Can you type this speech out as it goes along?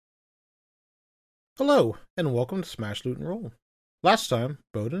Hello, and welcome to Smash Loot and Roll. Last time,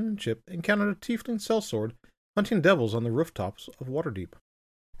 Bowden and Chip encountered a tiefling sellsword hunting devils on the rooftops of Waterdeep.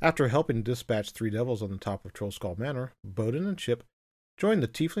 After helping dispatch 3 devils on the top of Trollskull Manor, Bowden and Chip joined the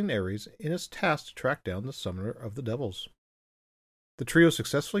tiefling Ares in its task to track down the summoner of the devils. The trio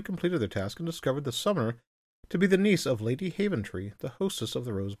successfully completed their task and discovered the summoner to be the niece of Lady Haventree, the hostess of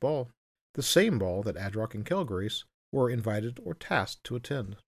the Rose Ball, the same ball that Adrock and Kelgrace were invited or tasked to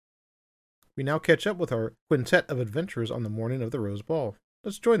attend. We now catch up with our quintet of adventurers on the morning of the Rose Ball.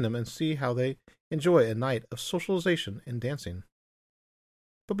 Let's join them and see how they enjoy a night of socialization and dancing.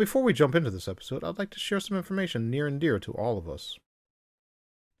 But before we jump into this episode, I'd like to share some information near and dear to all of us.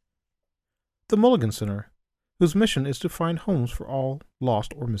 The Mulligan Center, whose mission is to find homes for all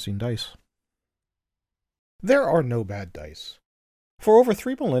lost or missing dice. There are no bad dice. For over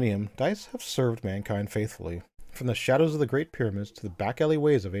 3 millennium, dice have served mankind faithfully, from the shadows of the Great Pyramids to the back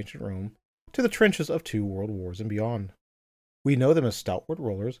alleyways of ancient Rome, to the trenches of 2 world wars and beyond. We know them as stalwart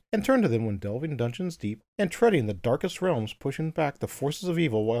rollers, and turn to them when delving dungeons deep and treading the darkest realms, pushing back the forces of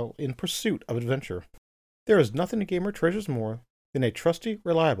evil while in pursuit of adventure. There is nothing a gamer treasures more than a trusty,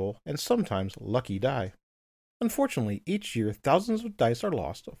 reliable, and sometimes lucky die. Unfortunately, each year thousands of dice are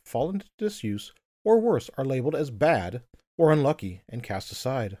lost, fall into disuse, or worse, are labeled as bad or unlucky and cast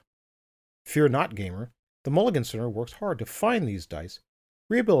aside. Fear not, gamer. The Mulligan Center works hard to find these dice,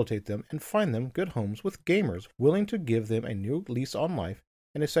 rehabilitate them, and find them good homes with gamers willing to give them a new lease on life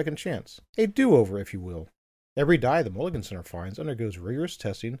and a second chance. A do-over, if you will. Every die the Mulligan Center finds undergoes rigorous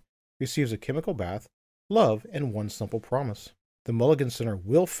testing, receives a chemical bath, love, and one simple promise. The Mulligan Center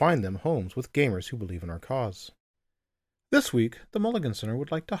will find them homes with gamers who believe in our cause. This week, the Mulligan Center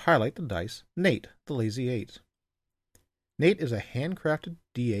would like to highlight the dice Nate, the Lazy 8. Nate is a handcrafted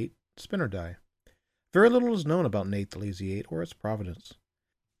D8 spinner die. Very little is known about Nate the Lazy 8 or its provenance.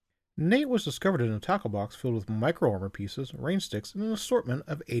 Nate was discovered in a tackle box filled with micro-armor pieces, range sticks, and an assortment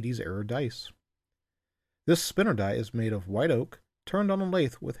of 80s-era dice. This spinner die is made of white oak, turned on a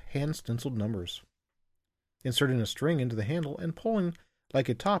lathe with hand-stenciled numbers. Inserting a string into the handle and pulling like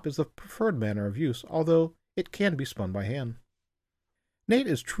a top is the preferred manner of use, although it can be spun by hand. Nate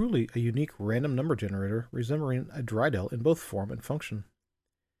is truly a unique random number generator, resembling a Drydell in both form and function.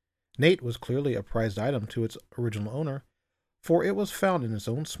 Nate was clearly a prized item to its original owner, for it was found in its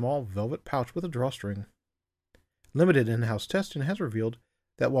own small velvet pouch with a drawstring. Limited in-house testing has revealed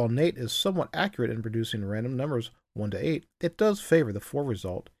that while Nate is somewhat accurate in producing random numbers 1 to 8, it does favor the 4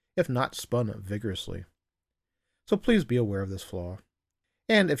 result, if not spun vigorously. So please be aware of this flaw.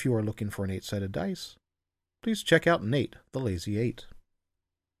 And if you are looking for an 8-sided dice, please check out Nate, the Lazy 8.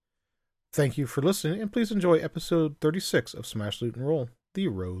 Thank you for listening, and please enjoy episode 36 of Smash Loot and Roll, the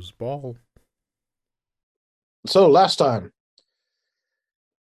Rose Ball. So last time,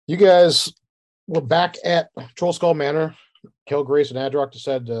 you guys were back at Trollskull Manor. Kelgrace and Adrock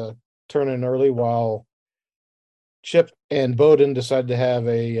decided to turn in early while Chip and Bowden decided to have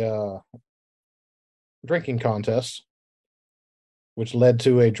a drinking contest, which led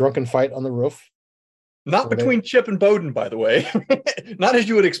to a drunken fight on the roof. Not between Chip and Bowden, by the way. Not as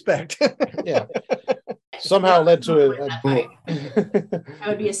you would expect. Yeah. Somehow led to that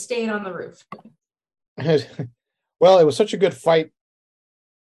would be a stain on the roof. Well, it was such a good fight.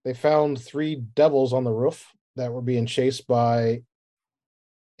 They found 3 devils on the roof that were being chased by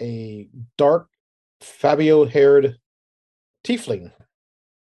a dark Fabio-haired tiefling.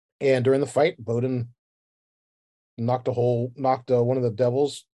 And during the fight, Bowden knocked one of the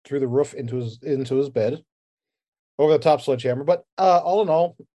devils through the roof into his bed over the top sledgehammer. But all in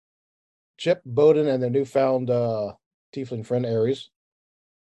all, Chip, Bowden, and their newfound tiefling friend Ares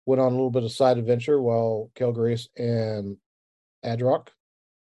went on a little bit of side adventure while Kelgrace and Adrock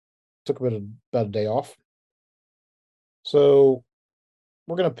took about a day off. So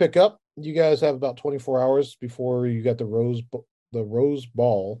we're going to pick up. You guys have about 24 hours before you got the Rose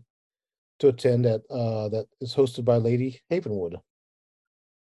Ball to attend at that is hosted by Lady Havenwood.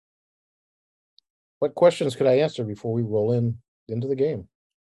 What questions could I answer before we roll into the game?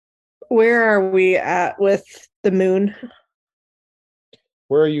 Where are we at with the moon?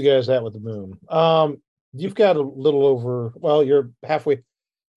 Where are you guys at with the moon? You've got a little over. Well, you're halfway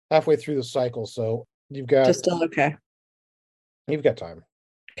through the cycle, so you've got. Just still okay. You've got time.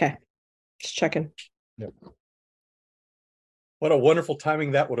 Okay, just checking. Yep. What a wonderful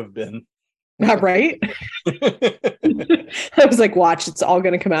timing that would have been. Not right. I was like, watch, it's all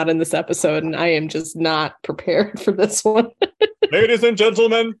going to come out in this episode, and I am just not prepared for this one. Ladies and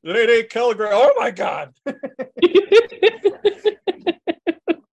gentlemen, Lady Kelgrace. Oh my God.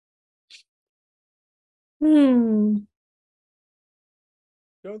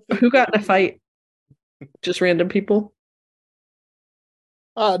 Who got in a fight? Just random people.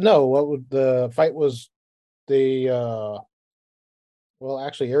 No. What would the fight was the well,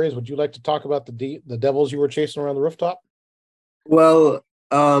 actually, Aries, would you like to talk about the devils you were chasing around the rooftop? Well,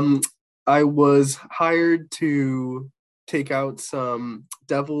 I was hired to take out some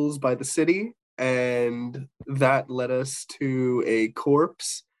devils by the city, and that led us to a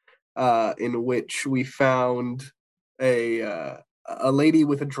corpse in which we found a lady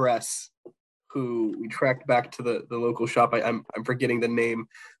with a dress who we tracked back to the local shop. I'm forgetting the name,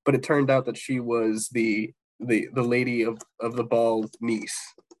 but it turned out that she was the lady of the bald niece,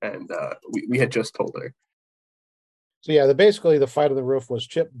 and we had just told her. So yeah, basically the fight on the roof was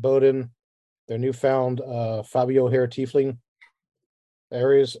Chip Bowden, their newfound Fabio Hair Tiefling,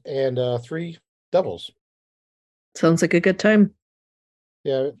 Aries, and 3 devils. Sounds like a good time.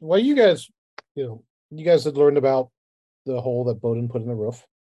 Yeah, well, you guys had learned about the hole that Bowden put in the roof.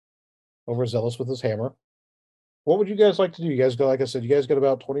 Overzealous with his hammer. What would you guys like to do? You guys go, like I said, you guys got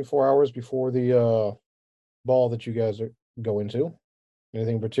about 24 hours before the ball that you guys are going to.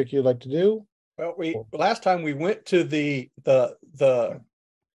 Anything in particular you'd like to do? Well, last time we went to the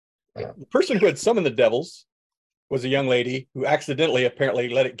person who had summoned the devils was a young lady who accidentally apparently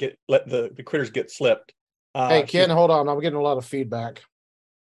let the critters get slipped. Hey, Ken, hold on. I'm getting a lot of feedback.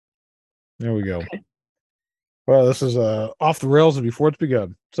 There we go. Well, this is off the rails before it's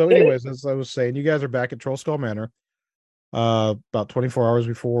begun. So, anyways, as I was saying, you guys are back at Troll Skull Manor. About 24 hours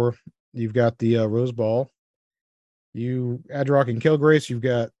before you've got the Rose Ball. You, Adrock and Kilgrace, you've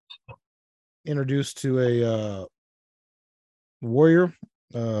got introduced to a warrior,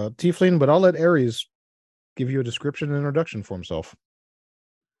 tiefling, but I'll let Aries give you a description and introduction for himself.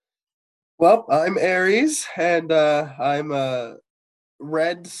 Well, I'm Aries, and I'm a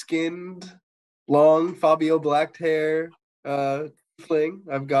red-skinned, long Fabio black hair fling.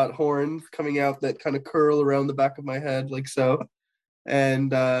 I've got horns coming out that kind of curl around the back of my head like so.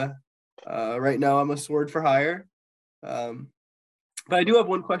 And right now I'm a sword for hire. But I do have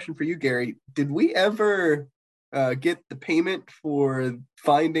one question for you, Gary. Did we ever get the payment for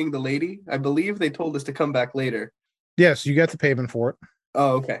finding the lady? I believe they told us to come back later. Yes, you got the payment for it.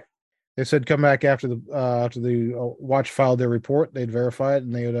 Oh, okay. They said come back after the watch filed their report. They'd verify it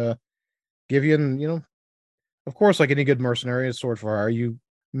and they would give you, and of course, like any good mercenary, it's sword for hire. You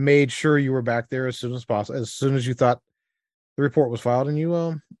made sure you were back there as soon as possible, as soon as you thought the report was filed, and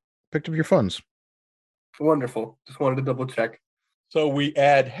you picked up your funds. Wonderful. Just wanted to double check. So we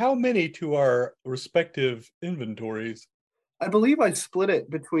add how many to our respective inventories? I believe I split it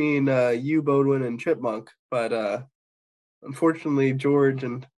between you, Bodwin, and Chipmunk, but unfortunately, George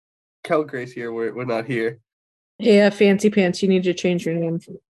and Kelgrace here were not here. Yeah, Fancy Pants, you need to change your name.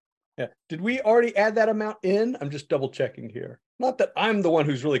 Yeah. Did we already add that amount in? I'm just double checking here. Not that I'm the one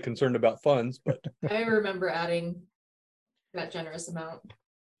who's really concerned about funds, but I remember adding that generous amount.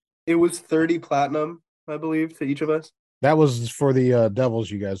 It was 30 platinum, I believe, to each of us. That was for the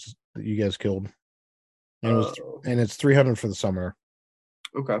devils you guys killed. And it's 300 for the summoner.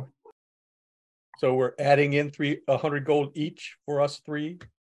 Okay. So we're adding in 100 gold each for us 3.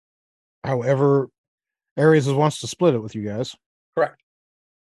 However, Aries wants to split it with you guys. Correct.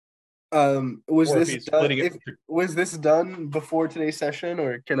 Was this done before today's session,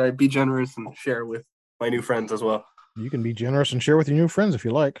 or can I be generous and share with my new friends as well? You can be generous and share with your new friends if you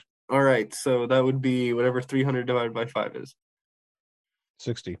like. All right, so that would be whatever 300 divided by 5 is.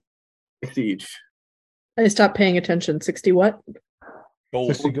 60. 60 each. I stopped paying attention. 60 what?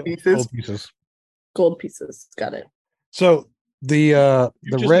 Gold pieces. Gold pieces. Gold pieces. Got it. So the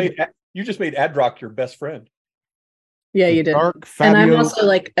red. You just made Adrock your best friend. Yeah, you did. Dark And I'm Fabio, also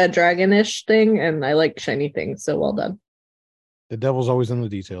like a dragonish thing, and I like shiny things. So well done. the devil's always in the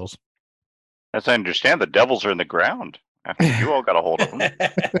details. As I understand, the devils are in the ground after you all got a hold of them.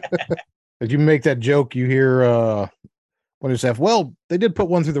 If you make that joke, you hear one who's well, they did put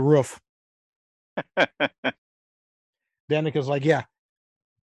one through the roof. Danica's like, yeah,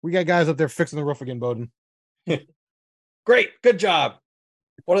 we got guys up there fixing the roof again, Bowden. Great, good job.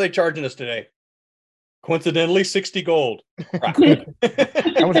 What are they charging us today? Coincidentally, 60 gold. How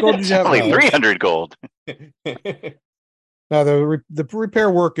much gold did you have? Only 300 gold. No, the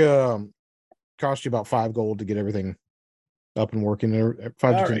repair work cost you about 5 gold to get everything up and working. 5 to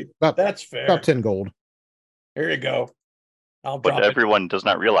 10, right. about, That's fair. about 10 gold. Here you go. What everyone does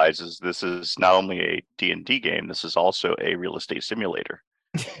not realize is this is not only a D&D game, this is also a real estate simulator.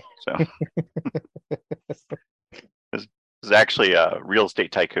 So this is actually a real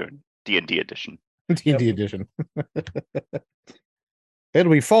estate tycoon D&D edition. D&D edition.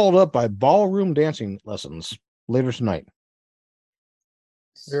 It'll be followed up by ballroom dancing lessons later tonight.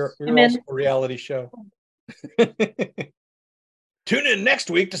 We're also a reality show. Tune in next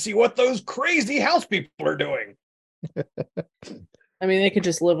week to see what those crazy house people are doing. I mean, they could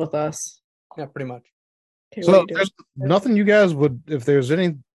just live with us. Yeah, pretty much. Okay, what are So you doing? there's nothing you guys would, if there's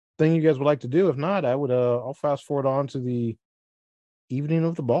anything you guys would like to do. If not, I'll fast forward on to the evening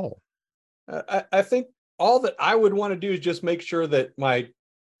of the ball. I think all that I would want to do is just make sure that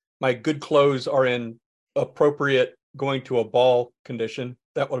my good clothes are in appropriate going to a ball condition.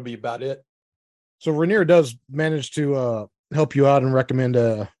 That would be about it. So Rainier does manage to help you out and recommend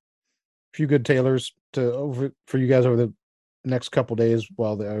a few good tailors for you guys over the next couple days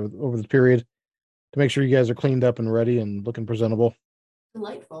over the period to make sure you guys are cleaned up and ready and looking presentable.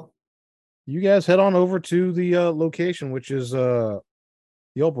 Delightful. You guys head on over to the location, which is the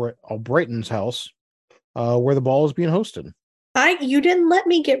Albrighton's house, where the ball is being hosted. You didn't let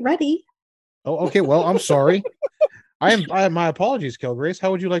me get ready. Oh, okay. Well, I'm sorry. I am. My apologies, Kel Grace.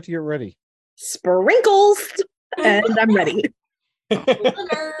 How would you like to get ready? Sprinkles, and I'm ready.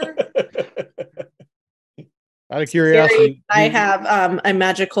 Winner. Out of curiosity, I have a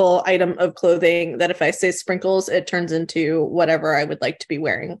magical item of clothing that if I say sprinkles, it turns into whatever I would like to be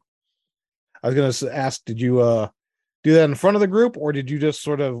wearing. I was going to ask, did you do that in front of the group, or did you just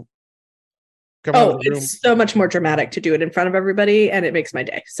sort of come out of the room? It's so much more dramatic to do it in front of everybody, and it makes my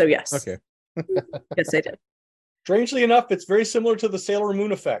day. So yes. Okay. Yes, I did. Strangely enough, it's very similar to the Sailor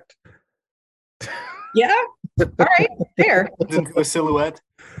Moon effect. Yeah. All right. Fair. Into a silhouette.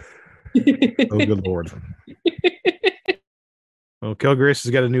 Oh, good Lord. Well, Kel Grace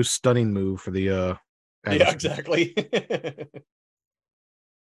has got a new stunning move for the Yeah, exactly.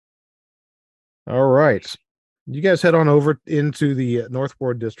 All right. You guys head on over into the North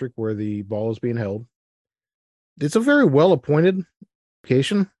Ward district where the ball is being held. It's a very well appointed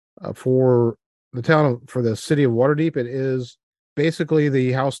location for the city of Waterdeep. It is basically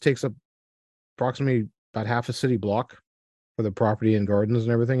the house takes up approximately about half a city block for the property and gardens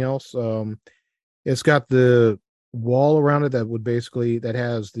and everything else. It's got the wall around it that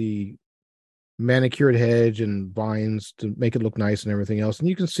has the manicured hedge and vines to make it look nice and everything else. And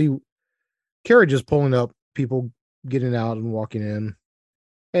you can see carriages pulling up, people getting out and walking in.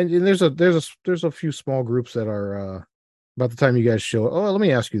 And there's a few small groups that are about the time you guys show up. Oh, let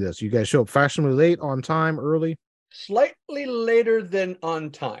me ask you this. You guys show up fashionably late, on time, early? Slightly later than on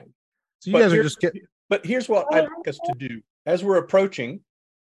time. So you guys are just getting... But here's what I'd like us to do. As we're approaching,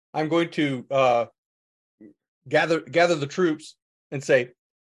 I'm going to gather the troops and say,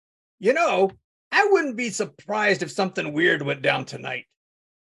 I wouldn't be surprised if something weird went down tonight.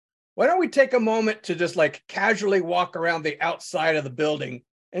 Why don't we take a moment to just casually walk around the outside of the building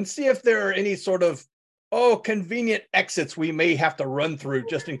and see if there are any sort of, convenient exits we may have to run through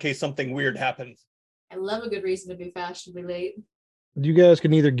just in case something weird happens. I love a good reason to be fashionably late. You guys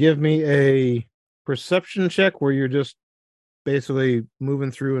can either give me a perception check where you're just basically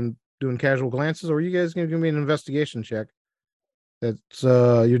moving through and doing casual glances, or you guys can give me an investigation check. That's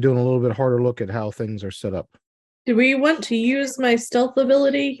you're doing a little bit harder look at how things are set up. Do we want to use my stealth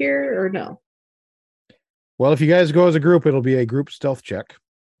ability here or no? Well, if you guys go as a group, it'll be a group stealth check.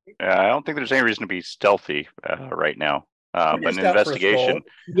 I don't think there's any reason to be stealthy right now. But an Just out for a stroll. investigation,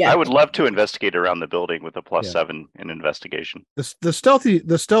 Yeah. I would love to investigate around the building with a +7 in investigation.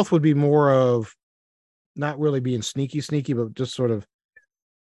 The stealth would be more of not really being sneaky, but just sort of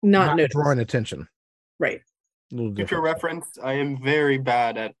Not noticed. drawing attention. Right. A little Future different. reference, I am very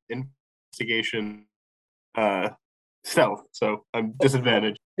bad at investigation stealth, so I'm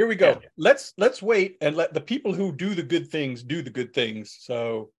disadvantaged. Here we go. Let's wait and let the people who do the good things do the good things.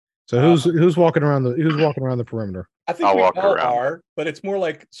 So who's walking around the perimeter? I think I'll we walk all around. are, but it's more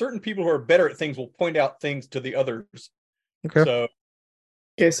like certain people who are better at things will point out things to the others. Okay. So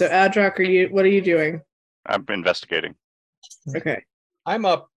Okay, so Adrock, what are you doing? I'm investigating. Okay. I'm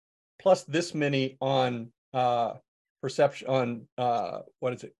up plus this many on perception on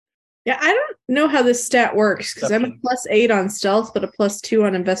what is it? Yeah, I don't know how this stat works because I'm a Perception. +8 on stealth, but a +2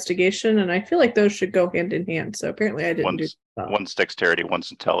 on investigation, and I feel like those should go hand in hand. So apparently I didn't do that. One's dexterity, one's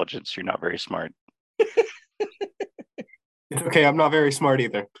intelligence. You're not very smart. It's okay, I'm not very smart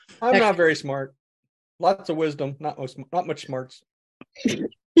either. I'm not very smart. Lots of wisdom, not much smarts.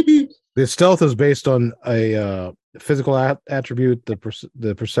 The stealth is based on a physical attribute,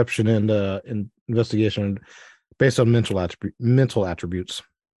 the perception and investigation based on mental attributes.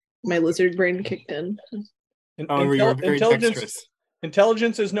 My lizard brain kicked in. You're very dexterous.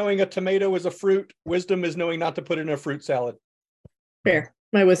 Intelligence is knowing a tomato is a fruit. Wisdom is knowing not to put it in a fruit salad. Fair.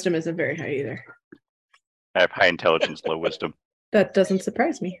 My wisdom isn't very high either. I have high intelligence, low wisdom. That doesn't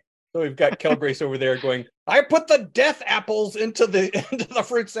surprise me. So we've got Kelgrace over there going, I put the death apples into the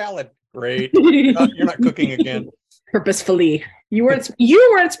fruit salad. Great. You're not cooking again. Purposefully. You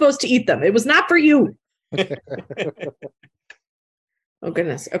weren't supposed to eat them. It was not for you. Oh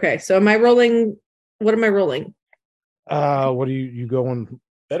goodness. Okay. So am I rolling? What am I rolling? What are you going?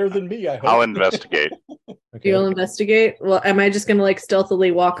 Better than me, I hope. I'll investigate. Okay. You'll investigate? Well, am I just gonna like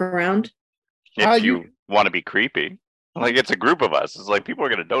stealthily walk around? If you want to be creepy. Like, it's a group of us. It's like people are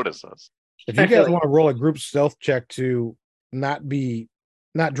going to notice us. If you I feel guys like- want to roll a group stealth check to not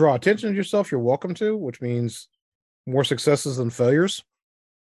draw attention to yourself, you're welcome to, which means more successes than failures.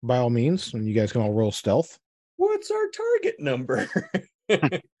 By all means, and you guys can all roll stealth. What's our target number?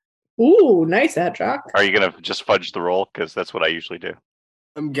 Ooh, nice, Adrock. Are you going to just fudge the roll? Because that's what I usually do.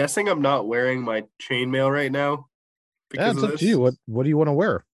 I'm guessing I'm not wearing my chainmail right now. Yeah, Because it's of up this. to you. What do you want to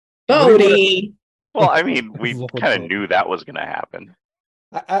wear? Bodie. Well, I mean, we Look what's kind of up. knew that was going to happen.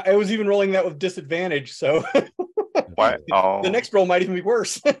 I was even rolling that with disadvantage, so Why? Oh, the next roll might even be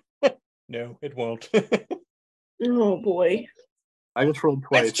worse. No, it won't. Oh boy. I just rolled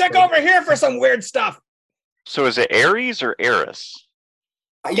twice. Let's check so- over here for some weird stuff. so is it Ares or Eris?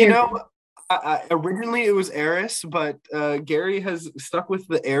 You know, originally it was Eris, but Gary has stuck with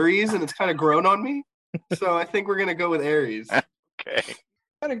the Aries, and it's kind of grown on me. So I think we're gonna go with Aries. Okay.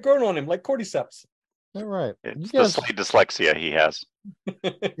 Kind of grown on him like cordyceps. All right. You It's the guys, slight dyslexia he has.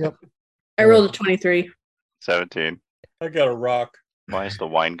 I rolled a 23. 17. I got a rock. Why is the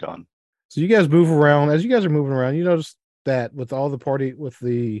wine gone? so you guys move around. As you guys are moving around, you notice that with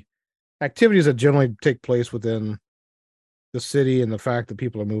the activities that generally take place within the city and the fact that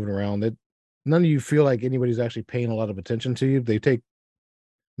people are moving around, that none of you feel like anybody's actually paying a lot of attention to you. They take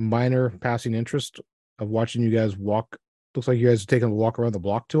minor passing interest of watching you guys walk. Looks like you guys are taking a walk around the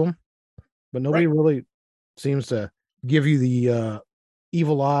block to them, but nobody really seems to give you the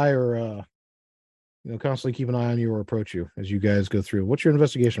evil eye or constantly keep an eye on you or approach you as you guys go through. What's your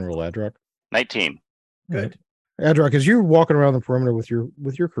investigation roll, Adrock? 19. Good. Adrock, as you're walking around the perimeter with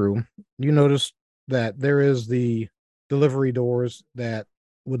your crew, you notice that there is the delivery doors that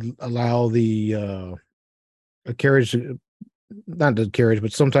would allow a carriage, not the carriage,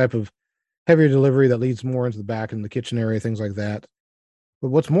 but some type of heavier delivery that leads more into the back and the kitchen area, things like that. But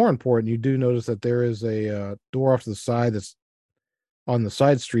what's more important, you do notice that there is a door off to the side that's on the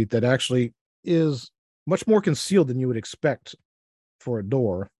side street that actually is much more concealed than you would expect for a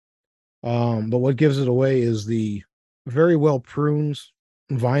door. But what gives it away is the very well pruned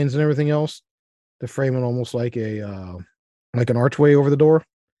vines and everything else to frame it almost like an archway over the door.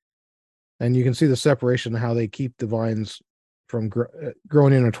 And you can see the separation, how they keep the vines from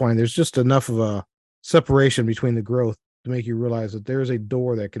growing intertwined. There's just enough of a separation between the growth to make you realize that there's a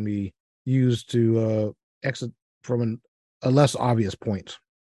door that can be used to exit from a less obvious point.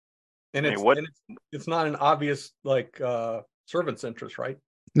 And Hey, it's not an obvious servant's interest, right?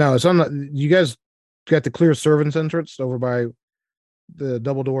 No, it's on you guys got the clear servants entrance over by the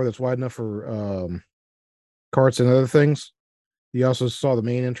double door that's wide enough for carts and other things. You also saw the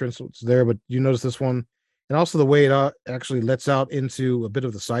main entrance that's there, but you notice this one, and also the way it actually lets out into a bit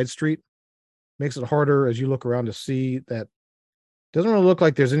of the side street makes it harder as you look around to see that. Doesn't really look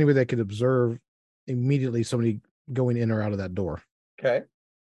like there's anybody that could observe immediately somebody going in or out of that door. Okay.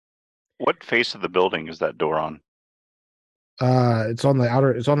 What face of the building is that door on? It's on an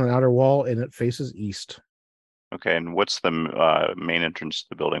outer wall and it faces east. Okay, and what's the main entrance to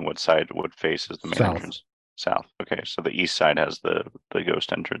the building? What face is the main South. entrance? South. Okay, so the east side has the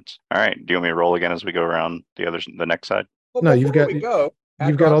ghost entrance. All right, do you want me to roll again as we go around the next side? Well, No, you've before got- we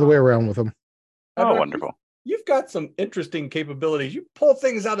You've got all the way around with them. Oh, wonderful. You've got some interesting capabilities. You pull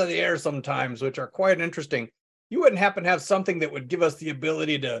things out of the air sometimes, which are quite interesting. You wouldn't happen to have something that would give us the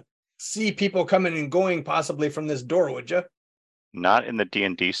ability to see people coming and going possibly from this door, would you? Not in the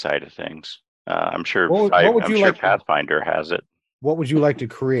D&D side of things. I'm sure. What would I'm you sure like to- Pathfinder has it. What would you like to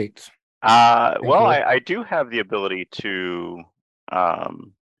create? Well, you. I do have the ability to.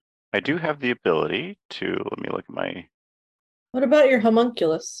 I do have the ability to. Let me look at my. What about your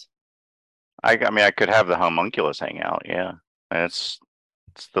homunculus? I mean, I could have the homunculus hang out. Yeah, it's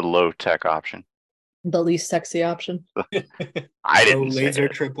the low tech option. The least sexy option. I No didn't say laser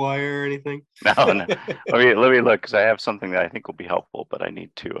it. tripwire or anything. No. Let me look because I have something that I think will be helpful, but I need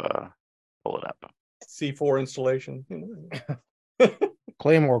to pull it up. C4 installation.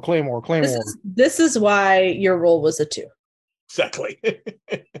 Claymore. This is why your roll was a 2. Exactly.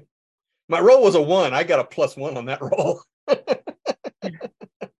 My roll was a 1. I got a +1 on that roll.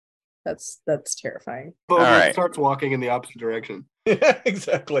 That's terrifying. But All right. starts walking in the opposite direction.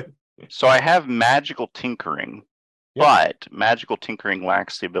 Exactly. So I have magical tinkering, Yep. But magical tinkering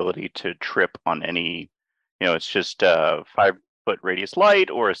lacks the ability to trip on any, it's just a 5-foot radius light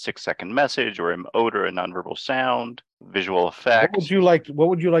or a 6-second message or an odor, a nonverbal sound, visual effect. What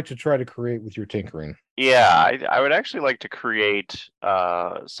would you like to try to create with your tinkering? Yeah, I would actually like to create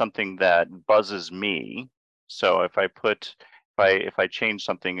something that buzzes me. So if I change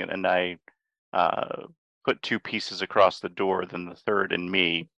something and I put 2 pieces across the door, then the third in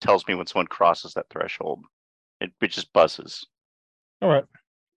me tells me when someone crosses that threshold. It just buzzes. All right.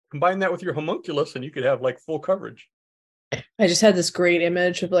 Combine that with your homunculus, and you could have like full coverage. I just had this great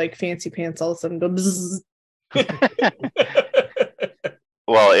image of like fancy pants all of a sudden go bzzz.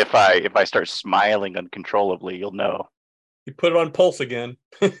 Well, if I start smiling uncontrollably, you'll know. You put it on pulse again.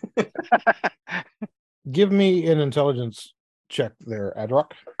 Give me an intelligence check there,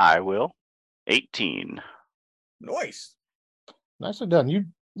 Adrock. I will. 18. Nice. Nicely done.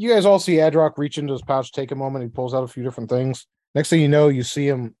 You guys all see Adrock reach into his pouch, take a moment, he pulls out a few different things. Next thing you know, you see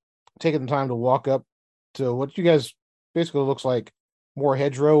him taking the time to walk up to what you guys basically looks like more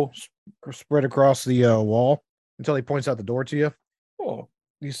hedgerow spread across the wall until he points out the door to you. Oh,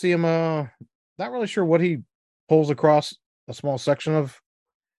 You see him not really sure what he pulls across a small section of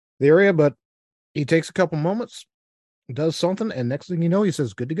the area, but he takes a couple moments, does something, and next thing you know, he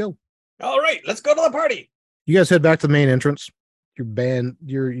says, "Good to go." all right, let's go to the party. You guys head back to the main entrance. Your band,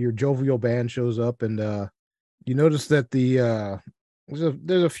 your jovial band shows up, and you notice that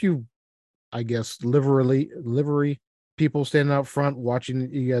there's a few, I guess, livery people standing out front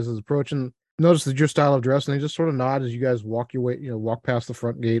watching you guys as approaching. Notice that your style of dress, and they just sort of nod as you guys walk your way, walk past the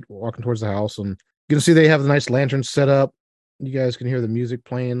front gate, walking towards the house, and you can see they have the nice lanterns set up. You guys can hear the music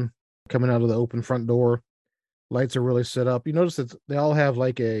playing coming out of the open front door. Lights are really set up. You notice that they all have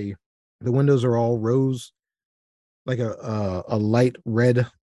the windows are all rose, like a light red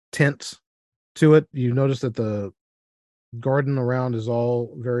tint to it. You notice that the garden around is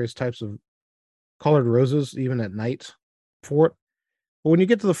all various types of colored roses, even at night for it. But when you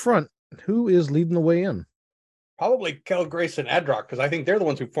get to the front, who is leading the way in? Probably Kel, Grace, and Adrock, because I think they're the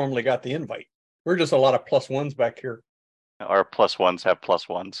ones who formally got the invite. We're just a lot of +1s back here. Our +1s have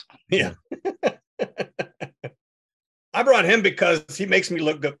 +1s. Yeah. I brought him because he makes me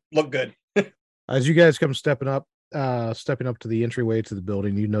look good. As you guys come stepping up to the entryway to the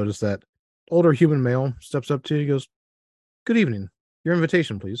building, you notice that older human male steps up to you. He goes, "Good evening. Your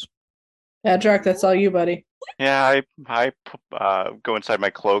invitation, please." Adrock, that's all you, buddy. Yeah, I go inside my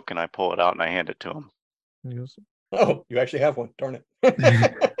cloak and I pull it out and I hand it to him. He goes, Oh, you actually have one. Darn it.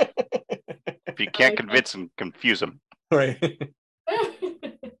 If you can't convince him, confuse him. Right.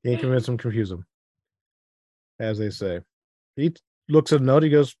 "Can't convince him, confuse him," as they say. He looks at a note. He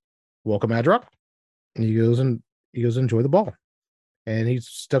goes, "Welcome, Adrock." And he goes, "Enjoy the ball." And he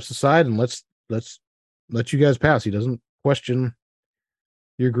steps aside and let you guys pass. He doesn't question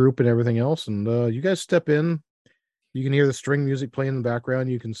your group and everything else. And you guys step in. You can hear the string music playing in the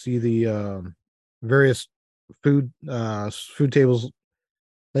background. You can see the various food tables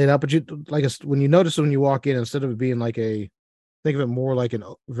laid out. But when you notice when you walk in, instead of it being think of it more like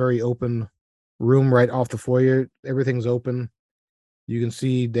a very open room right off the foyer, everything's open. You can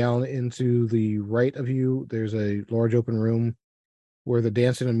see down into the right of you, there's a large open room where the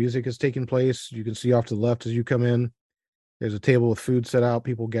dancing and music is taking place. You can see off to the left as you come in, there's a table with food set out,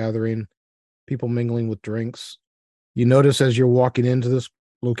 people gathering, people mingling with drinks. You notice as you're walking into this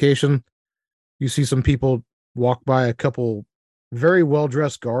location, you see some people walk by, a couple very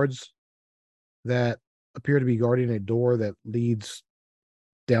well-dressed guards that appear to be guarding a door that leads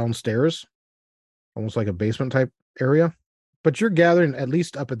downstairs, almost like a basement type area. But you're gathering, at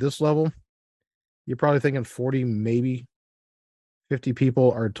least up at this level, you're probably thinking 40, maybe 50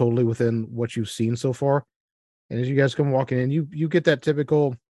 people are totally within what you've seen so far. And as you guys come walking in, you get that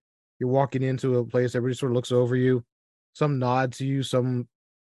typical, you're walking into a place, everybody sort of looks over you, some nod to you, some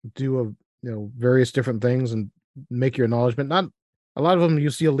do various different things and make your acknowledgement. Not a lot of them, you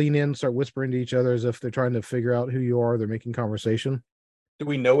see a lean in, start whispering to each other as if they're trying to figure out who you are. They're making conversation. Do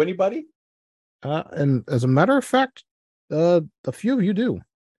we know anybody? And as a matter of fact, a few of you do.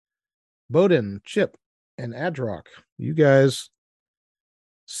 Bowden, Chip, and Adrock, you guys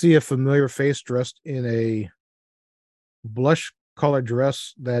see a familiar face dressed in a blush colored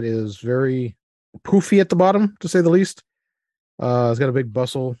dress that is very poofy at the bottom, to say the least. It's got a big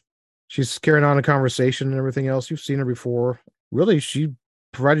bustle. She's carrying on a conversation and everything else. You've seen her before. Really, she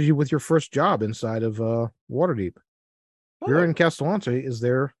provided you with your first job inside of Waterdeep. You're in Castellante is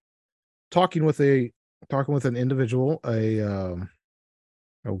there talking with an individual, oh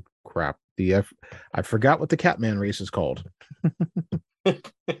crap. I forgot what the Catman race is called.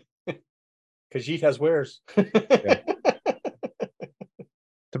 Khajiit has wares.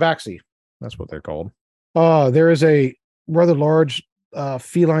 Tabaxi. That's what they're called. There is a rather large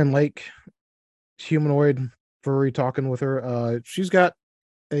feline-like humanoid furry talking with her. She's got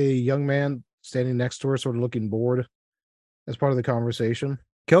a young man standing next to her, sort of looking bored as part of the conversation.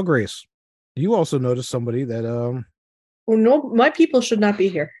 Kelgrace, you also notice somebody that Oh no, my people should not be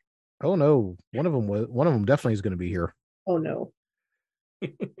here. oh no, one of them definitely is going to be here. Oh no.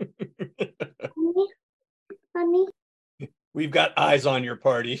 Honey. We've got eyes on your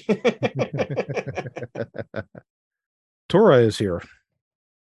party. Tora is here.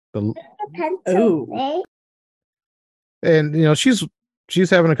 The Pencil. and you know she's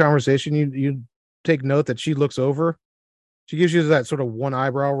having a conversation. You take note that she looks over. She gives you that sort of one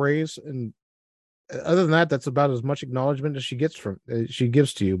eyebrow raise, and other than that, that's about as much acknowledgement as she gives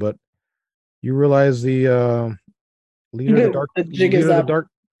to you. But you realize the leader of the dark The jig is up.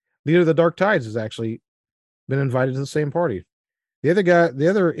 leader of the Dark Tides has actually been invited to the same party. The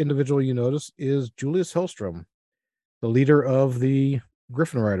other individual you notice is Julius Hellstrom, the leader of the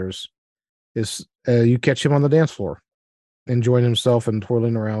Griffin Riders. You catch him on the dance floor, enjoying himself and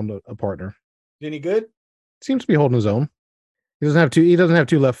twirling around a partner. Any good? Seems to be holding his own. He doesn't have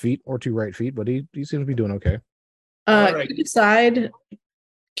two left feet or two right feet, but he seems to be doing okay. All right. To decide,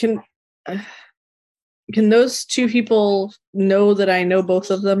 can those two people know that I know both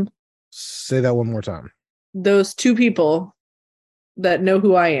of them? Say that one more time. Those two people that know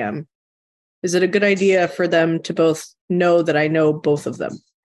who I am. Is it a good idea for them to both know that I know both of them?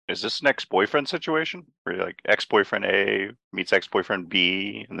 Is this an ex-boyfriend situation where like ex-boyfriend A meets ex-boyfriend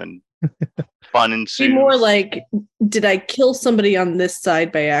B and then fun ensues? Be more like, did I kill somebody on this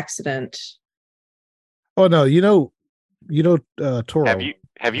side by accident? Oh no, Toro.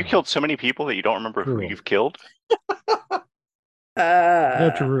 Have you killed so many people that you don't remember who Cool. you've killed?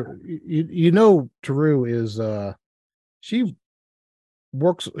 Taru. Taru is she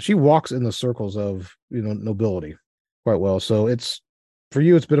walks in the circles of nobility quite well. So it's for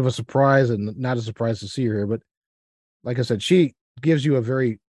you, it's a bit of a surprise and not a surprise to see her here. But like I said, she gives you a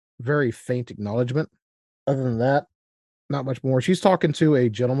very, very faint acknowledgement. Other than that, not much more. She's talking to a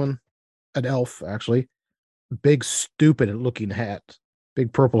gentleman, an elf actually, big stupid looking hat,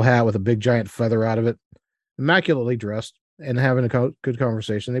 big purple hat with a big giant feather out of it, immaculately dressed and having a good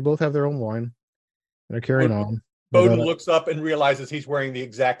conversation. They both have their own wine and they're carrying on. Bowden looks up and realizes he's wearing the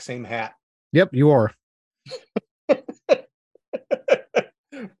exact same hat. Yep, you are.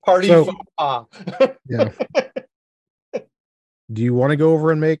 Party So- faux pas. Yeah. Do you want to go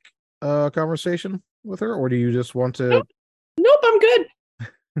over and make a conversation with her, or do you just want to? Nope, I'm good.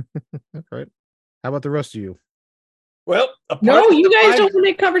 That's right. How about the rest of you? Well, No, you guys don't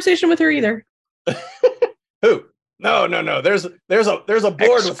make conversation with her either. Who? No. There's a board with food on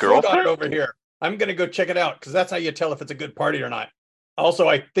it Ex-girlfriend? over here. I'm gonna go check it out because that's how you tell if it's a good party or not. Also,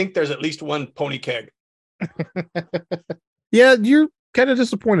 I think there's at least one pony keg. Yeah, you're kind of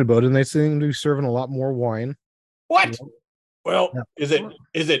disappointed, Bowden. They seem to be serving a lot more wine. What? Well, Yeah.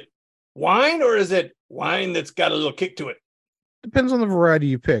 is it wine or is it wine that's got a little kick to it? Depends on the variety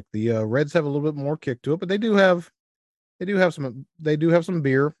you pick. The reds have a little bit more kick to it, but they do have some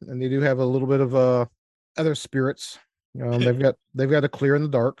beer, and they do have a little bit of other spirits. They've got a clear in the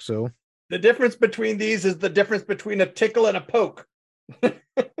dark. So The difference between these is the difference between a tickle and a poke. yeah,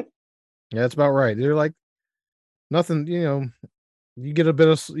 that's about right. They're like nothing. You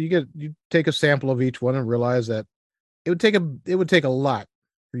get you take a sample of each one and realize that it would take a lot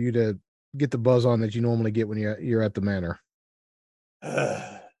for you to get the buzz on that you normally get when you're at the manor.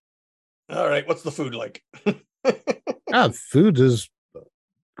 All right, what's the food like? Food is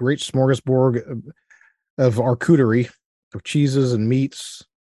great smorgasbord of charcuterie, of cheeses and meats.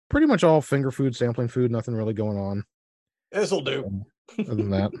 Pretty much all finger food, sampling food. Nothing really going on This'll do. other than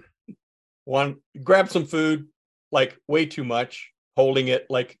that. Grab some food, like way too much, holding it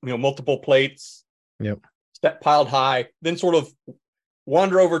like multiple plates. Yep. Step piled high, then sort of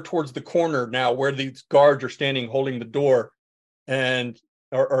wander over towards the corner now where these guards are standing holding the door and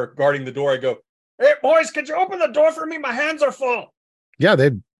or guarding the door. I go, "Hey boys, could you open the door for me? My hands are full." Yeah,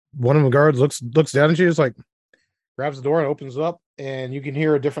 one of the guards looks down at you, just like grabs the door and opens it up, and you can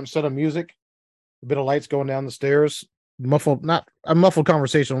hear a different set of music, a bit of lights going down the stairs, muffled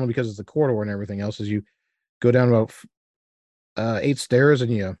conversation only because it's the corridor and everything else. As you go down about 8 stairs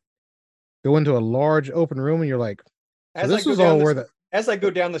and you go into a large open room, and you're like, so this is all where as I go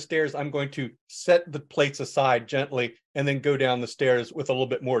down the stairs, I'm going to set the plates aside gently and then go down the stairs with a little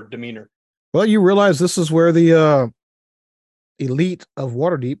bit more demeanor. well, you realize this is where the elite of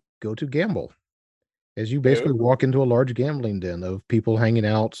Waterdeep go to gamble. As you basically walk into a large gambling den of people hanging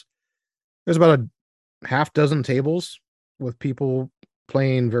out, There's about a half dozen tables with people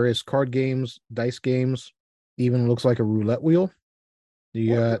playing various card games, dice games, even looks like a roulette wheel.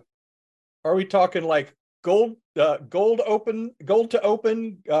 You got Are we talking like gold to open,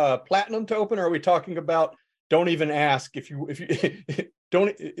 platinum to open, or are we talking about don't even ask if you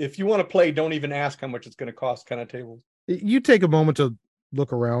don't, if you want to play, don't even ask how much it's going to cost kind of tables? you take a moment to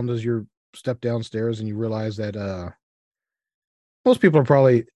look around as you step downstairs and you realize that most people are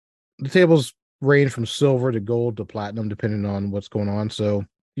probably the tables range from silver to gold to platinum depending on what's going on. So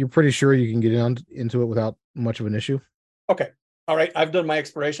you're pretty sure you can get into it without much of an issue. Okay. All right. I've done my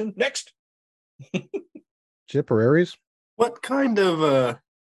exploration. Next. Chip or Aries? What kind of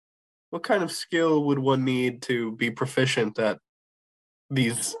skill would one need to be proficient at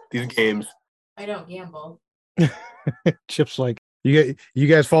these games? I don't gamble. Chip's like, you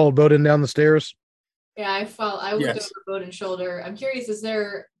guys followed Bowden down the stairs? Yeah, I looked Yes. over Bowden's shoulder. I'm curious,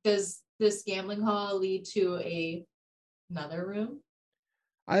 does this gambling hall lead to another room?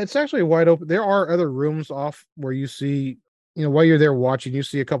 It's actually wide open. There are other rooms off where you see, while you're there watching, you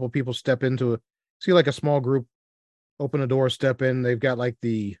see a couple people step into see like a small group open a door, step in. They've got like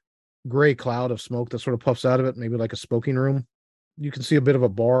the gray cloud of smoke that sort of puffs out of it, maybe like a smoking room. You can see a bit of a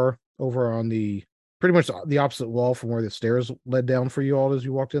bar over on the pretty much the opposite wall from where the stairs led down for you all as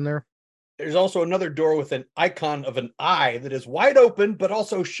you walked in there. There's also another door with an icon of an eye that is wide open but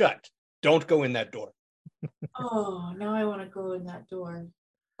also shut. Don't go in that door. Oh, now I want to go in that door.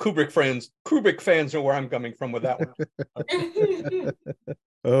 Kubrick fans know where I'm coming from with that one.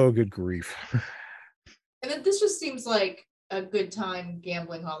 Oh, good grief. And then this just seems like a good time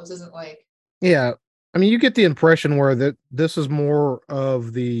gambling hall. This isn't like Yeah. I mean, you get the impression where that this is more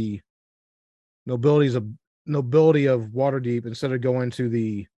of the nobility of Waterdeep instead of going to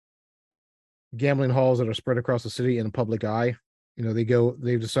the gambling halls that are spread across the city in the public eye.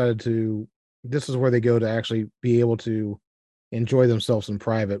 They've decided this is where they go to actually be able to enjoy themselves in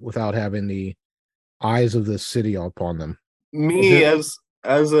private without having the eyes of the city upon them. Me as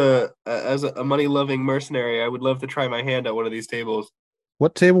a money loving mercenary, I would love to try my hand at one of these tables.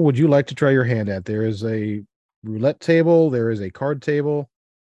 What table would you like to try your hand at? There is a roulette table. There is a card table.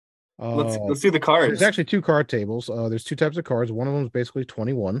 Let's do the cards. There's actually two card tables. There's two types of cards. One of them is basically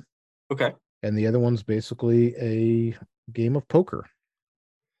 21. Okay. And the other one's basically a game of poker.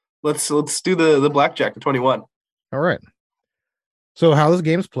 Let's do the blackjack, the 21. All right. So how this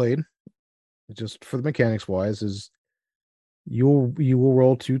game's played, just for the mechanics wise, is you will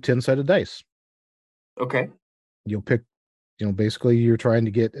roll two 10-sided dice. Okay. You'll pick, basically you're trying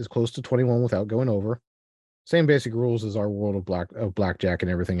to get as close to 21 without going over. Same basic rules as our world of blackjack and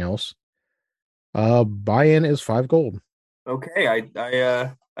everything else. Buy-in is 5 gold. Okay,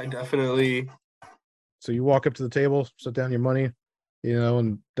 I definitely. So you walk up to the table, set down your money,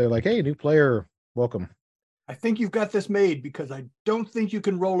 and they're like, "Hey, new player, welcome." I think you've got this made because I don't think you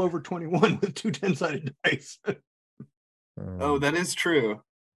can roll over 21 with two 10-sided dice. Oh, that is true.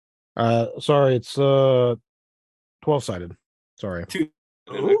 Sorry, it's 12-sided. Sorry. Okay.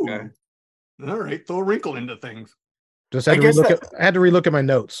 All right, throw a wrinkle into things. Just had to relook at my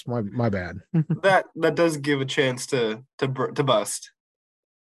notes. My bad. that does give a chance to bust.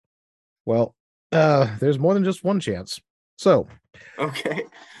 Well, there's more than just one chance. So, okay.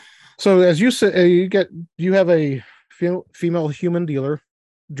 So as you say, you have a female human dealer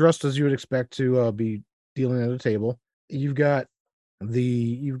dressed as you would expect to be dealing at a table. You've got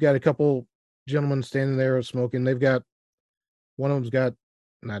a couple gentlemen standing there smoking. They've got one of them's got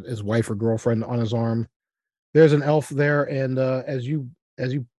not his wife or girlfriend on his arm. There's an elf there, and as you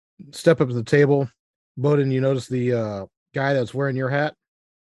step up to the table, Bowden, you notice the guy that's wearing your hat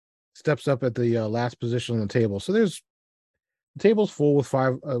steps up at the last position on the table. So the table's full with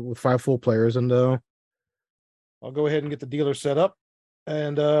five full players, and I'll go ahead and get the dealer set up.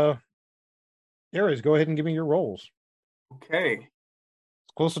 And Aries, go ahead and give me your rolls. Okay.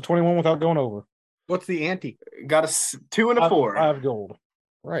 It's close to 21 without going over. What's the ante? Got a 2 and a 4. 5 gold.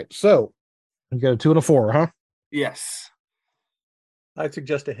 Right. So you got a 2 and a 4, huh? Yes. I'd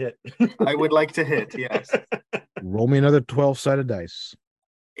suggest a hit. I would like to hit, yes. Roll me another 12-sided dice.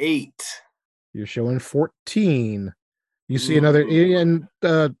 8. You're showing 14. You see another, and 2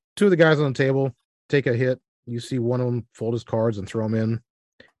 of the guys on the table take a hit. You see one of them fold his cards and throw them in.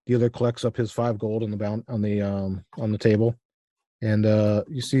 Dealer collects up his 5 gold on the table, and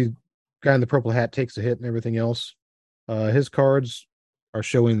you see guy in the purple hat takes a hit and everything else. His cards are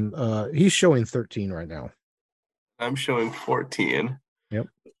showing. He's showing 13 right now. I'm showing 14. Yep.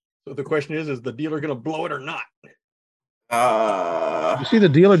 So the question is the dealer going to blow it or not? You see, the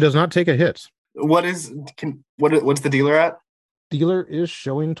dealer does not take a hit. What's the dealer at? Dealer is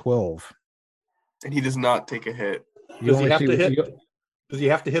showing 12. And he does not take a hit. You Does he only have see- to hit? you- Does he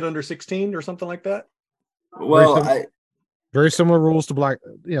have to hit under 16 or something like that? Well, sim- very similar rules to Black.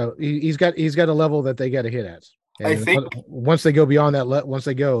 He's got a level that they got to hit at. I And think- once they go beyond that, once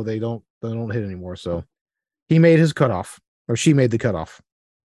they go, they don't hit anymore. So he made his cutoff, or she made the cutoff.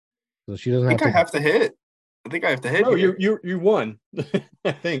 So she doesn't I think I have have to hit. I think I have to hit. No, here. you won.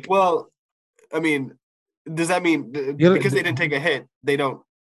 I think. Well, I mean, does that mean because they didn't take a hit, they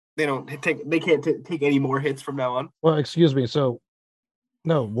can't take any more hits from now on? Well, excuse me. So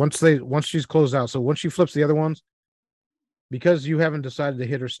no, once she's closed out. So once she flips the other ones, because you haven't decided to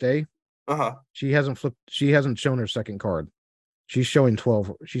hit or stay, Uh-huh. she hasn't shown her second card. She's showing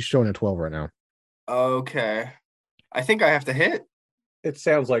 12. She's showing a 12 right now. Okay. I think I have to hit. It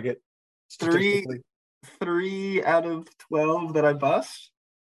sounds like it. Three statistically. out of 12 that I bust.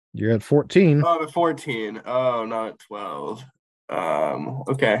 You're at 14. Oh, I'm at 14. Oh, not at 12.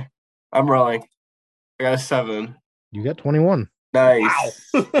 Okay. I'm rolling. I got a 7. You got 21. Nice.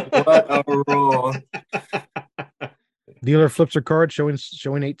 What a roll. Dealer flips her card,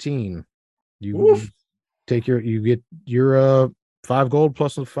 showing 18. You Oof. get your 5 gold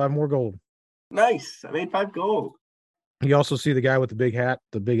plus 5 more gold. Nice. I made 5 gold. You also see the guy with the big hat,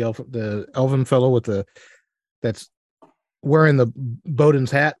 the elven fellow that's wearing the Bowden's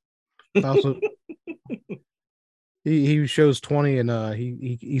hat. Also, he shows 20 and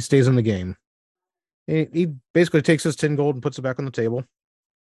he stays in the game. He basically takes his 10 gold and puts it back on the table.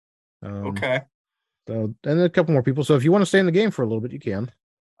 Okay. So, and then a couple more people. So if you want to stay in the game for a little bit, you can.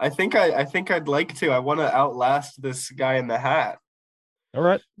 I think I'd like to. I want to outlast this guy in the hat. All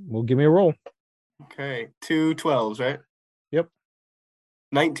right. Well, give me a roll. Okay. 2 12s, right? Yep.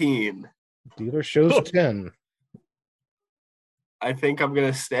 19. Dealer shows 10. I think I'm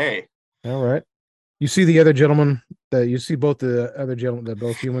gonna stay. All right. You see the other gentleman both the other gentlemen that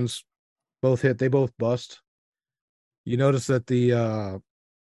both humans both hit. They both bust. You notice that the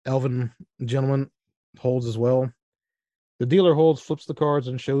elven gentleman holds as well. The dealer holds, flips the cards,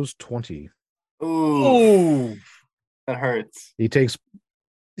 and shows 20. Ooh, that hurts. She takes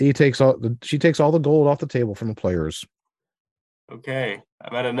all the gold off the table from the players. Okay,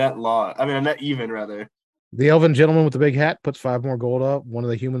 I'm at a net loss. I mean, a net even rather. The elven gentleman with the big hat puts 5 more gold up. One of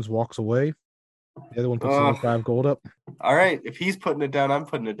the humans walks away. The other one puts another 5 gold up. All right, if he's putting it down, I'm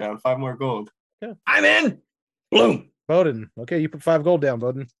putting it down. 5 more gold. I'm in. Bloom. Bowden. Okay, you put 5 gold down,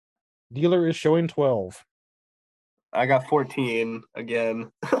 Bowden. Dealer is showing 12. I got 14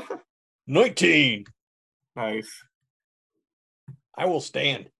 again. 19. Nice. I will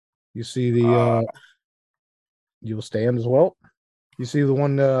stand. You see the you'll stand as well. You see the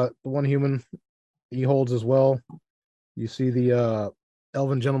one human he holds as well. You see the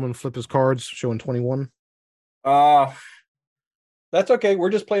elven gentleman flip his cards, showing 21. That's okay. We're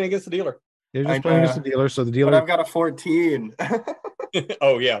just playing against the dealer. You're I just playing against know. the dealer, so the But dealer. I've got a 14.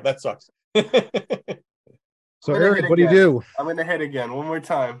 Oh yeah, that sucks. So I'm gonna Eric, hit what do you again. do? I'm gonna hit again one more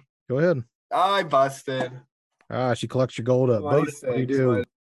time. Go ahead. I busted. She collects your gold up. Bowden, what do you 26, do?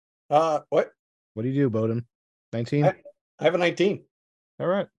 What? What do you do, Bowden? 19? I have a 19. All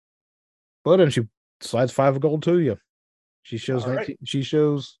right. Bowden, she slides 5 of gold to you. She shows All right. 19. She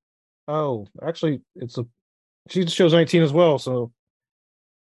shows actually she shows 19 as well, so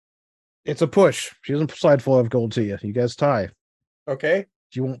it's a push. She doesn't slide 5 gold to you. You guys tie. Okay.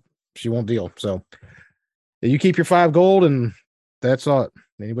 She won't deal. So you keep your 5 gold and that's all.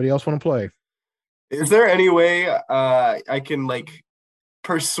 Anybody else want to play? Is there any way I can like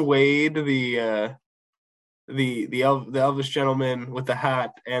persuade the Elvis gentleman with the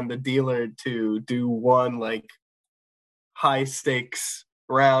hat and the dealer to do one like high stakes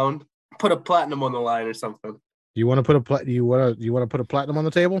round, put a platinum on the line or something? You want to put you want to put a platinum on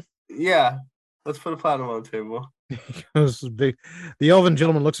the table? Yeah, let's put a platinum on the table. This is big. The elven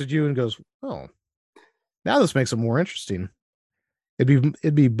gentleman looks at you and goes, "Oh, now this makes it more interesting.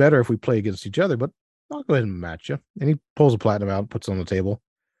 It'd be better if we play against each other, but I'll go ahead and match you." And he pulls a platinum out, puts it on the table.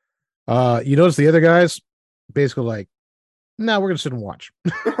 You notice the other guys basically like, "No, we're gonna sit and watch."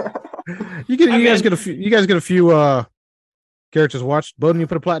 You guys get a few characters watched. Bowden, you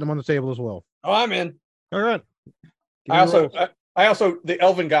put a platinum on the table as well. Oh, I'm in. All right. Give me I a roll. also the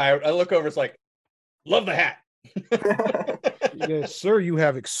elven guy. I look over. It's like, love the hat. Yes, sir, you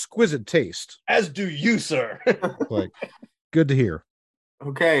have exquisite taste. As do you, sir. Like, good to hear.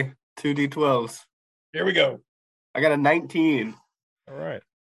 Okay, 2d12s. Here we go. I got a 19. All right.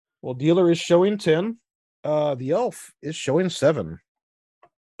 Well, dealer is showing 10. The elf is showing 7.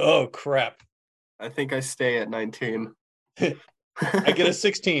 Oh crap! I think I stay at 19. I get a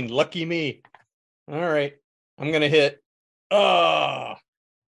 16. Lucky me. All right. I'm gonna hit.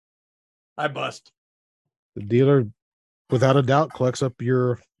 I I bust. The dealer, without a doubt, collects up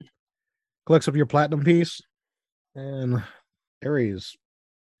your platinum piece. And Ares,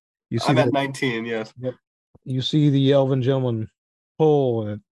 you see I'm at that 19, yes. you see the elven gentleman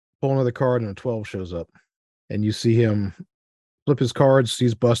pull another card, and a 12 shows up. And you see him flip his cards.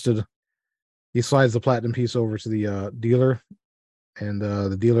 He's busted. He slides the platinum piece over to the dealer, and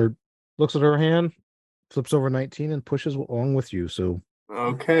the dealer looks at her hand, flips over 19, and pushes along with you. So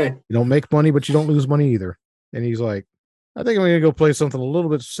Okay. you don't make money, but you don't lose money either. And he's like, I think I'm going to go play something a little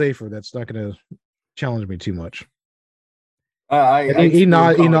bit safer that's not going to challenge me too much. He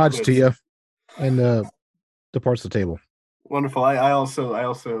nods to you and departs the table. Wonderful. I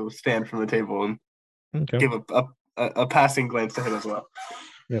also stand from the table and give a passing glance to him as well.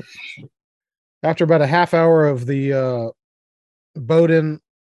 Yep. After about a half hour of the Bowden,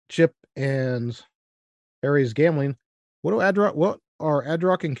 Chip, and Ares gambling, what are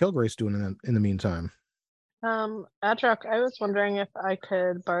Adrock and Kilgrace doing in the meantime? Adrock, I was wondering if I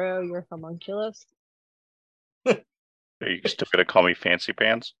could borrow your homunculus. Are you still gonna call me Fancy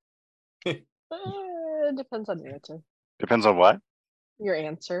Pants? It depends on your answer. Depends on what? Your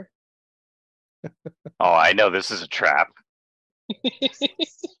answer. Oh, I know this is a trap.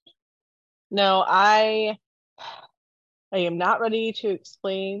 No, I am not ready to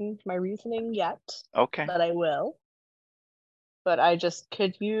explain my reasoning yet. Okay. But I will. But I just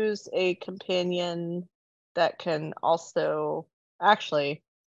could use a companion that can also actually.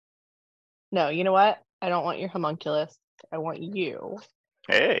 No, you know what? I don't want your homunculus. I want you.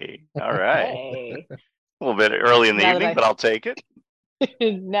 Hey, all right. Hey. A little bit early in the evening, but I'll take it.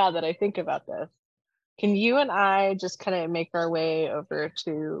 Now that I think about this, can you and I just kind of make our way over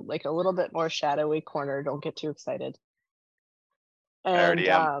to like a little bit more shadowy corner? Don't get too excited. And, I already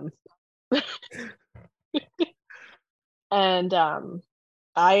am. And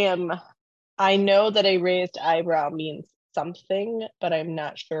I know that a raised eyebrow means something, but I'm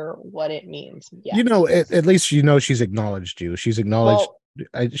not sure what it means yet. You know, at least you know she's acknowledged you. She's acknowledged.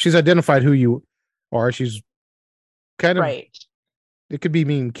 She's identified who you are. She's kind of right. It could be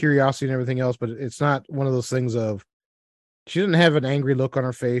mean curiosity and everything else, but it's not one of those things of. She didn't have an angry look on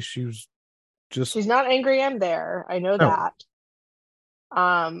her face. She's not angry. I'm there. I know that.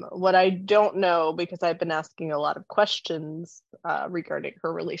 What I don't know, because I've been asking a lot of questions regarding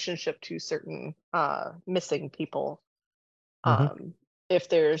her relationship to certain missing people. If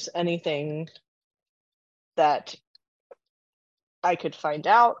there's anything that I could find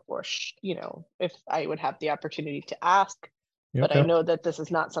out, or if I would have the opportunity to ask. But I know that this is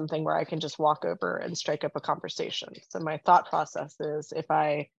not something where I can just walk over and strike up a conversation. So my thought process is, if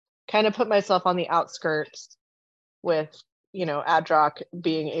I kind of put myself on the outskirts with, Adrock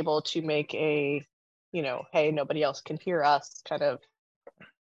being able to make a, hey, nobody else can hear us kind of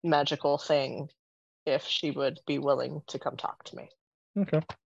magical thing, if she would be willing to come talk to me. Okay.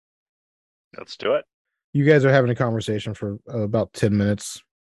 Let's do it. You guys are having a conversation for about 10 minutes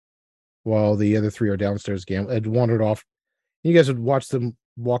while the other three are downstairs had wandered off. You guys would watch them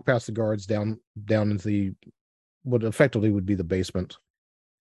walk past the guards down into what effectively would be the basement.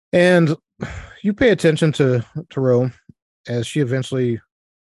 And you pay attention to Rome as she eventually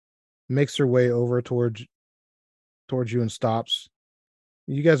makes her way over towards you and stops.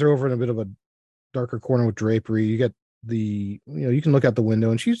 You guys are over in a bit of a darker corner with drapery. You get you can look out the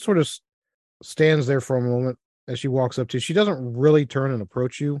window, and she sort of stands there for a moment as she walks up to you. She doesn't really turn and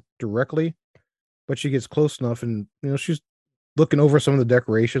approach you directly, but she gets close enough, and she's looking over some of the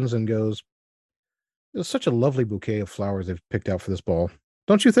decorations and goes, "It's such a lovely bouquet of flowers they've picked out for this ball,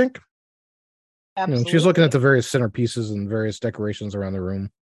 don't you think?" Absolutely. She's looking at the various centerpieces and various decorations around the room.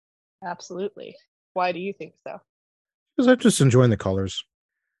 Absolutely. Why do you think so? Because I'm just enjoying the colors.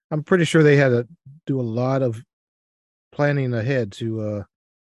 I'm pretty sure they had to do a lot of planning ahead to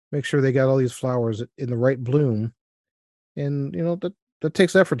make sure they got all these flowers in the right bloom, and that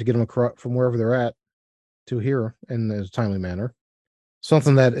takes effort to get them across from wherever they're at to here in a timely manner.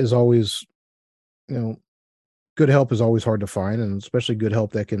 Something that is always, good help is always hard to find, and especially good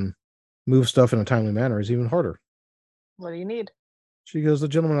help that can move stuff in a timely manner is even harder. What do you need? She goes, the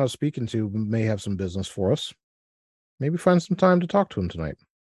gentleman I was speaking to may have some business for us. Maybe find some time to talk to him tonight.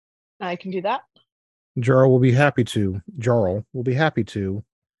 I can do that. Jarl will be happy to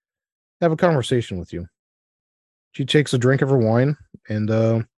have a conversation with you. She takes a drink of her wine and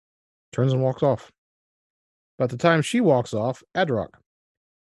turns and walks off. By the time she walks off, Adrock,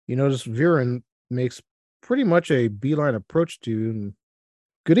 you notice Viren makes pretty much a beeline approach to you. And,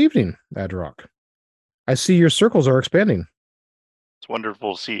 good evening, Adrock. I see your circles are expanding. It's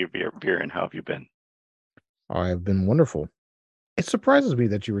wonderful to see you, Viren. How have you been? I have been wonderful. It surprises me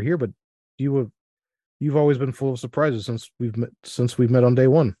that you were here, but you've always been full of surprises since we've met on day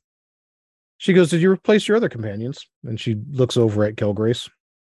one. She goes, "Did you replace your other companions?" And she looks over at Kelgrace.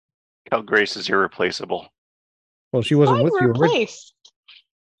 Kelgrace is irreplaceable. Well, she wasn't with you originally. Replaced.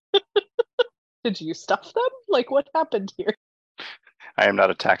 Did you stuff them? Like, what happened here? I am not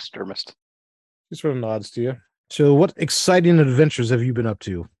a taxidermist. She sort of nods to you. So, what exciting adventures have you been up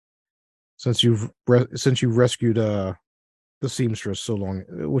to since you rescued the seamstress so long,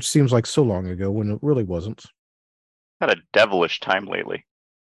 which seems like so long ago when it really wasn't? Had a devilish time lately.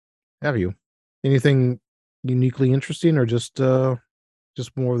 Have you? Anything uniquely interesting, or just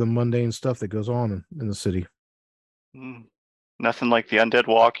more of the mundane stuff that goes on in the city? Nothing like the undead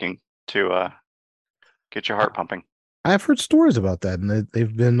walking to get your heart pumping. I've heard stories about that, and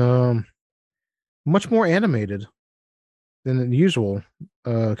they've been much more animated than usual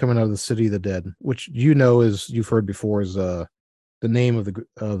coming out of the City of the Dead, which you've heard before is the name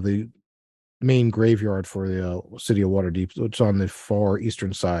of the main graveyard for the City of Waterdeep, which is on the far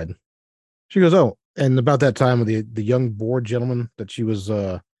eastern side. She goes, "Oh, and about that time, the young bored gentleman that she was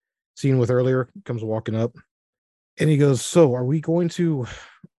seen with earlier comes walking up, and he goes, 'So, are we going to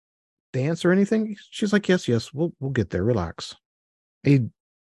dance or anything?' She's like, 'Yes, we'll get there. Relax.'" He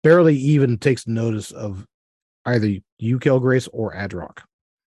barely even takes notice of either you, Kelgrace, or Adrock.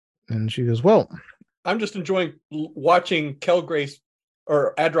 And she goes, "Well, I'm just enjoying watching Kelgrace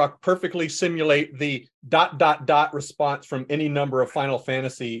or Adrock perfectly simulate the ... response from any number of Final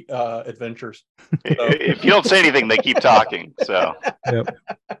Fantasy adventures. So. If you don't say anything, they keep talking. So, yep."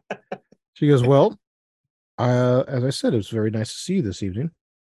 She goes, "Well, as I said, it's very nice to see you this evening,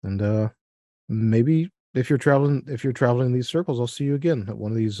 and maybe if you're traveling in these circles, I'll see you again at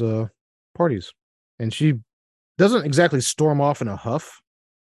one of these parties." And she doesn't exactly storm off in a huff,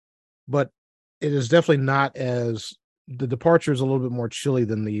 but it is definitely not as the departure is a little bit more chilly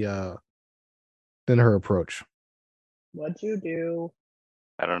than her approach. What'd you do?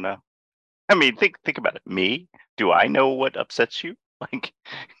 I don't know. I mean, think about it. Me? Do I know what upsets you? Like,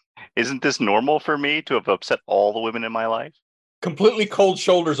 isn't this normal for me to have upset all the women in my life? Completely cold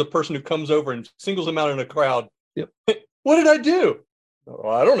shoulders a person who comes over and singles them out in a crowd. Yep. What did I do? Oh,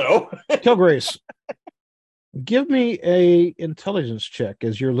 I don't know. Kelgrace, give me a intelligence check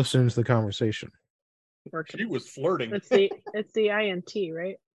as you're listening to the conversation. She was flirting. It's the INT,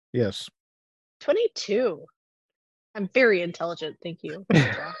 right? Yes. 22. I'm very intelligent, thank you.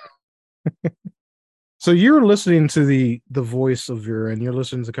 So you're listening to the voice of Vera, and you're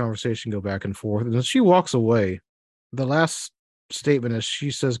listening to the conversation go back and forth. And as she walks away, the last statement as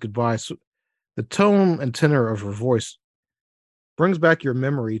she says goodbye, so the tone and tenor of her voice brings back your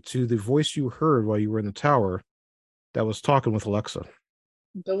memory to the voice you heard while you were in the tower that was talking with Alexa.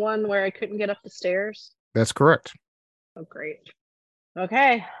 The one where I couldn't get up the stairs? That's correct. Oh, great.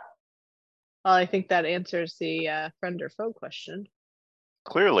 Okay. Well, I think that answers the friend or foe question.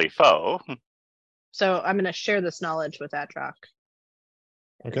 Clearly foe. So I'm going to share this knowledge with Adrock.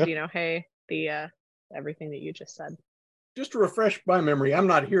 Okay. Hey, the everything that you just said. Just to refresh my memory, I'm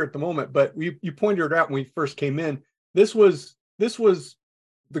not here at the moment, but you pointed it out when we first came in. This was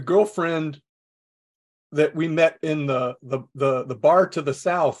the girlfriend that we met in the bar to the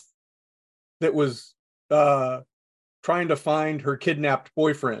south that was trying to find her kidnapped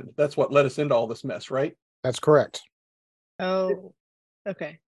boyfriend. That's what led us into all this mess, right? That's correct. Oh,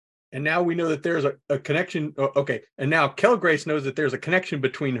 okay. And now we know that there's a connection. Okay. And now Kelgrace knows that there's a connection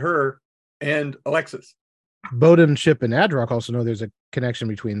between her and Alexis. Bowden, Chip, and Adrock also know there's a connection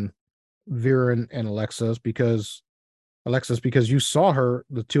between Viren and Alexis because you saw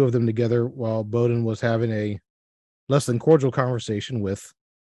the two of them together while Bowden was having a less than cordial conversation with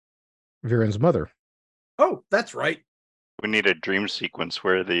Viren's mother. Oh, that's right. We need a dream sequence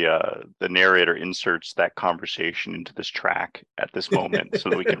where the narrator inserts that conversation into this track at this moment so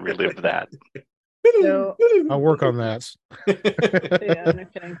that we can relive that. So, I'll work on that. Yeah, no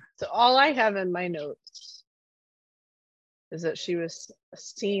kidding. So all I have in my notes is that she was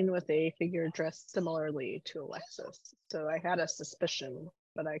seen with a figure dressed similarly to Alexis. So I had a suspicion,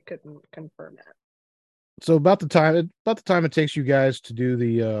 but I couldn't confirm it. So about the time it takes you guys to do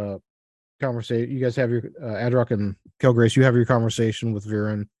the conversation, you guys have your Adrock and Kelgrace, you have your conversation with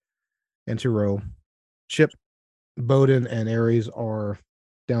Viren and Tiro. Chip, Bowden, and Ares are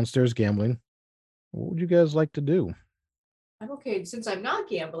downstairs gambling. What would you guys like to do? I'm okay since I'm not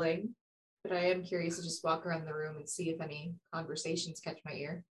gambling, but I am curious to just walk around the room and see if any conversations catch my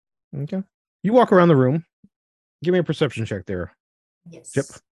ear. Okay. You walk around the room. Give me a perception check there. Yes. Yep.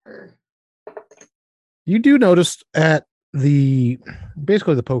 Sure. You do notice at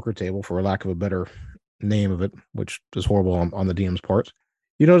basically the poker table, for lack of a better name of it, which is horrible on the DM's part.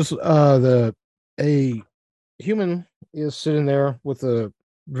 You notice a human is sitting there with the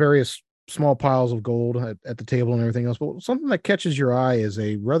various small piles of gold at the table and everything else. But something that catches your eye is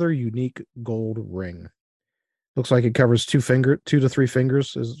a rather unique gold ring. Looks like it covers 2 to 3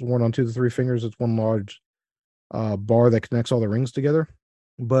 fingers. Is worn on 2 to 3 fingers. It's one large bar that connects all the rings together.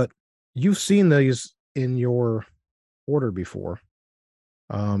 But you've seen these in your order before,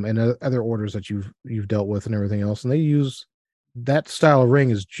 and other orders that you've dealt with and everything else. And they use that style of ring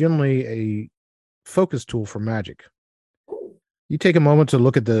is generally a focus tool for magic. Ooh. You take a moment to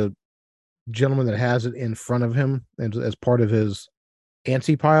look at the gentleman that has it in front of him and as part of his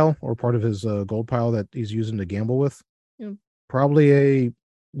ante pile or part of his gold pile that he's using to gamble with. Probably a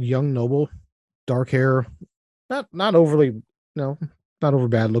young noble, dark hair, not overly, no, not over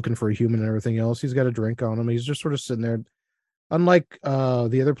bad looking for a human and everything else. He's got a drink on him. He's just sort of sitting there. Unlike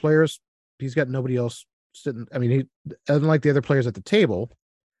the other players, he's got nobody else sitting. I mean, unlike the other players at the table,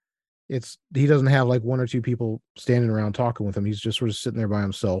 he doesn't have like 1 or 2 people standing around talking with him. He's just sort of sitting there by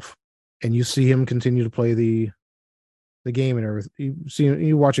himself, and you see him continue to play the game and everything.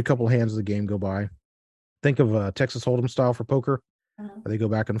 You watch a couple hands of the game go by. Think of Texas Hold'em style for poker, where they go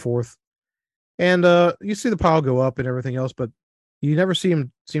back and forth, and you see the pile go up and everything else, but you never see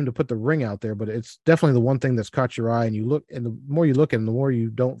him seem to put the ring out there. But it's definitely the one thing that's caught your eye, and you look, and the more you look at him, the more you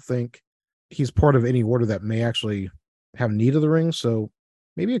don't think he's part of any order that may actually have need of the ring. So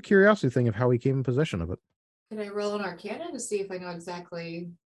maybe a curiosity thing of how he came in possession of it. Can I roll an Arcana to see if I know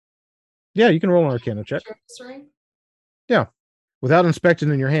exactly? Yeah, you can roll an Arcana check. This ring? Yeah, without inspecting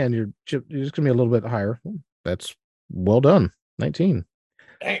in your hand, you're just gonna be a little bit higher. That's well done. 19.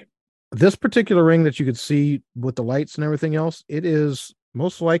 Dang. This particular ring that you could see with the lights and everything else, it is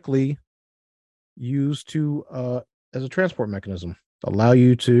most likely used to as a transport mechanism, allow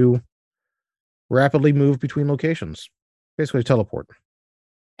you to rapidly move between locations, basically teleport.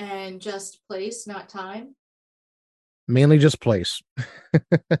 And just place, not time. Mainly just place.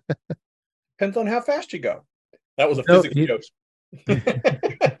 Depends on how fast you go. That was a No, physics joke.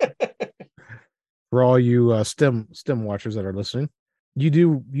 For all you STEM watchers that are listening, you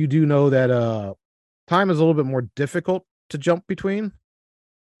do know that time is a little bit more difficult to jump between,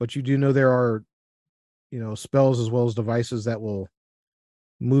 but you do know there are spells as well as devices that will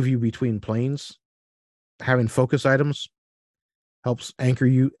move you between planes. Having focus items helps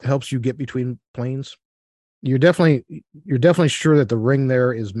you get between planes. You're definitely sure that the ring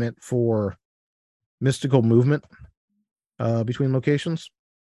there is meant for mystical movement between locations,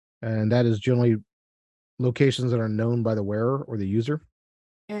 and that is generally locations that are known by the wearer or the user.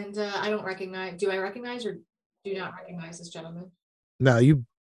 And I don't recognize. Do I recognize or do not recognize this gentleman? No, you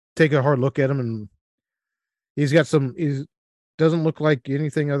take a hard look at him, and he doesn't look like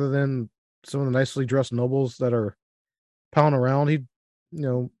anything other than some of the nicely dressed nobles that are pounding around. He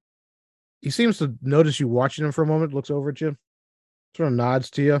seems to notice you watching him for a moment, looks over at you, sort of nods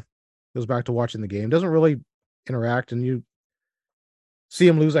to you, goes back to watching the game, doesn't really interact, and you see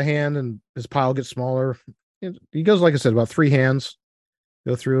him lose a hand and his pile gets smaller. He goes, like I said, about 3 hands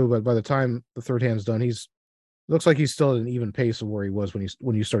go through, but by the time the 3rd hand's done, looks like he's still at an even pace of where he was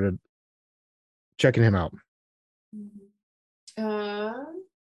when you started checking him out.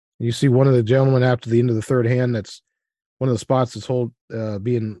 You see one of the gentlemen after the end of the 3rd hand. That's one of the spots that's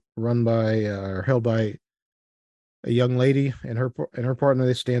being run by or held by a young lady and her partner.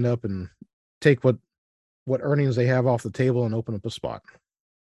 They stand up and take what earnings they have off the table and open up a spot.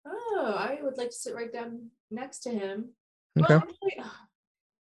 Oh, I would like to sit right down next to him. Okay. Well, actually,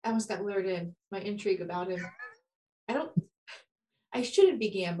 I almost got lured in. My intrigue about him. I shouldn't be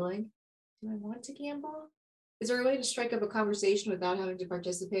gambling. Do I want to gamble? Is there a way to strike up a conversation without having to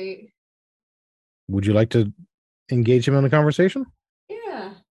participate? Would you like to engage him in a conversation?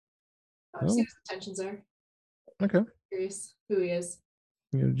 Yeah. I want to see what his intentions are. Okay. Curious who he is.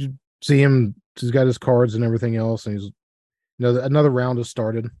 You see him. He's got his cards and everything else, and he's another round has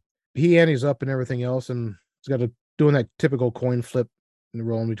started. He antes up and everything else, and he's got doing that typical coin flip and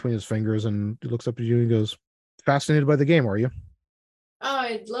rolling between his fingers, and he looks up at you and goes, "Fascinated by the game, are you?" Oh,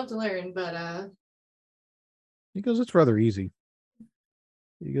 I'd love to learn, but He goes, "It's rather easy."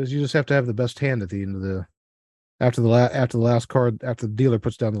 He goes, "You just have to have the best hand at the end of after the last card, after the dealer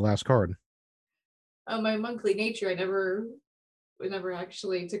puts down the last card." My monkly nature, I never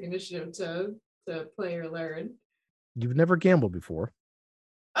actually took initiative to play or learn. You've never gambled before.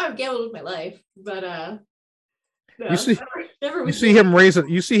 I've gambled with my life, but no, You see, never you see him raise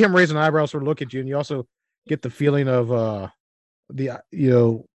an eyebrow, sort of look at you, and you also get the feeling of the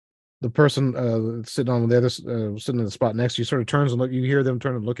person sitting on the other sitting in the spot next to you sort of turns and look. You hear them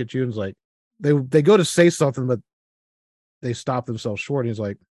turn and look at you, and it's like they go to say something, but they stop themselves short. And he's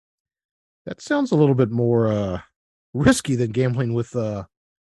like, that sounds a little bit more risky than gambling with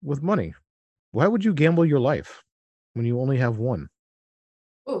money. Why would you gamble your life when you only have one?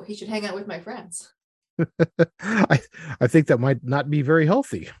 Oh, he should hang out with my friends. I think that might not be very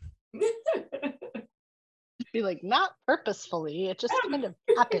healthy. Be like, not purposefully, it just kind of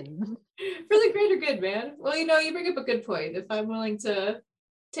happened. For the greater good, man. Well, you bring up a good point. If I'm willing to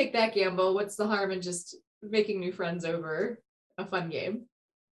take that gamble, what's the harm in just making new friends over a fun game?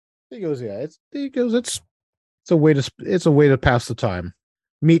 He goes, yeah, it's a way to pass the time,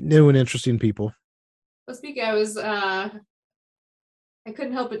 meet new and interesting people. Well, speaking, I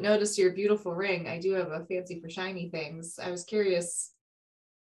couldn't help but notice your beautiful ring. I do have a fancy for shiny things. I was curious,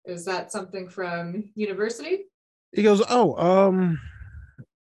 is that something from university? He goes,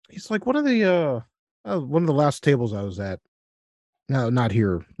 he's like one of the last tables I was at. No, not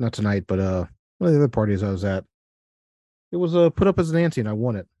here, not tonight, but one of the other parties I was at. It was put up as an ante and I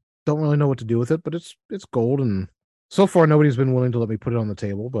won it. Don't really know what to do with it, but it's gold, and so far nobody's been willing to let me put it on the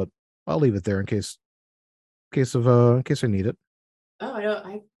table, but I'll leave it there in case I need it. Oh, I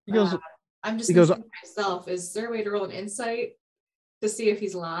don't. He goes, I'm just he goes, thinking to myself, is there a way to roll an insight to see if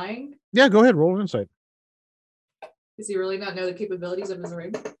he's lying? yeah, go ahead, roll an insight. Does he really not know the capabilities of his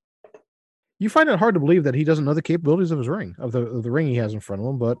ring? You find it hard to believe that he doesn't know the capabilities of his ring, of the ring he has in front of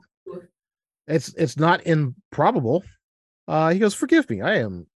him, but it's not improbable. He goes, forgive me, I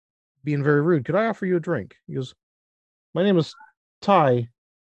am being very rude. Could I offer you a drink? He goes, my name is Ty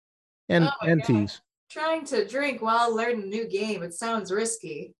and Tees. Trying to drink while learning a new game. It sounds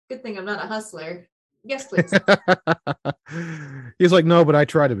risky. Good thing I'm not a hustler. Yes, please. He's like, no, but I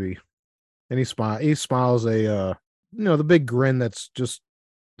try to be. And he smiles the big grin that's just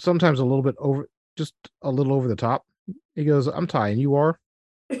sometimes a little bit over the top. He goes, I'm Ty, and you are?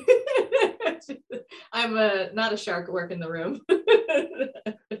 I'm not a shark at work in the room.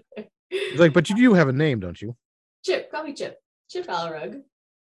 He's like, but you do have a name, don't you? Chip, call me Chip. Chip Alrug.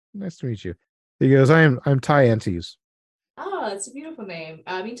 Nice to meet you. He goes, I'm Ty Antes. Oh, that's a beautiful name.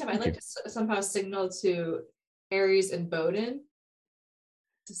 Meantime, I'd like to somehow signal to Aries and Bowden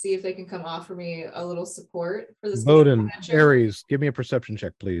to see if they can come offer me a little support for this. Bowden, Aries, give me a perception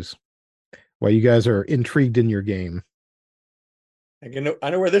check, please. While you guys are intrigued in your game. I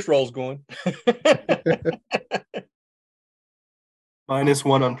know where this roll's going.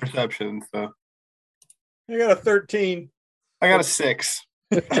 -1 on perception, so I got a 13. I got a 6.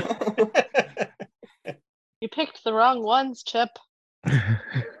 You picked the wrong ones, Chip.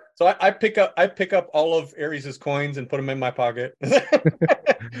 So I pick up all of Aries' coins and put them in my pocket. Aries,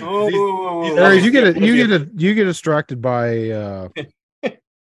 you get distracted by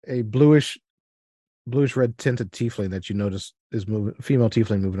a bluish red tinted tiefling that you notice is moving, female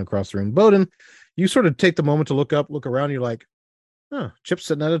tiefling moving across the room. Bowden, you sort of take the moment to look around. You're like, huh, Chip's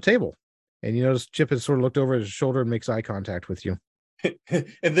sitting at a table, and you notice Chip has sort of looked over his shoulder and makes eye contact with you, and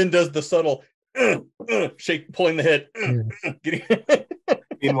then does the subtle shake, pulling the head.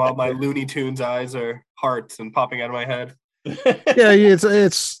 Meanwhile, my Looney Tunes eyes are hearts and popping out of my head. Yeah,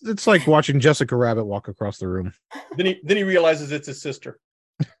 it's like watching Jessica Rabbit walk across the room. Then he realizes it's his sister.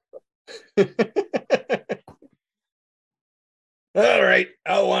 All right,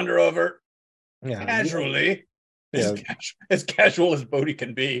 I'll wander over casually, as casual as Bodhi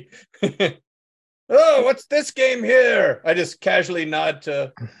can be. Oh, what's this game here? I just casually nod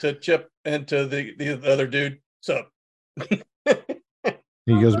to Chip and to the other dude. Sup?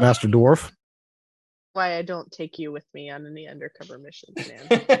 He goes, Master Dwarf. Why I don't take you with me on any undercover missions,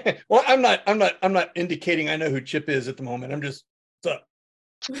 man. Well, I'm not indicating I know who Chip is at the moment. I'm just sup.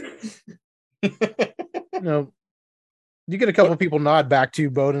 No, you get a couple of people nod back to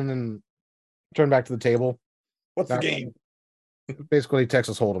you, Bowden, and turn back to the table. What's the game? Basically,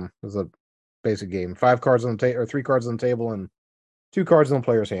 Texas Hold'em is a basic game. 5 cards on the table, or 3 cards on the table, and 2 cards in the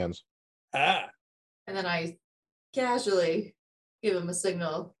player's hands. Ah. And then I casually give him a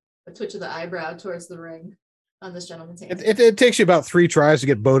signal, a twitch of the eyebrow towards the ring on this gentleman's hand. It takes you about 3 tries to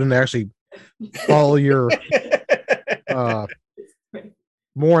get Bowden to actually follow your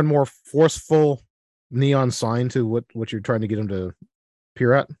more and more forceful neon sign to what you're trying to get him to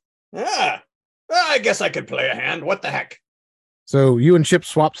peer at. I guess I could play a hand. What the heck? So you and Chip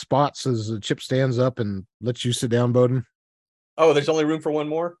swap spots as Chip stands up and lets you sit down, Bowden. Oh, there's only room for one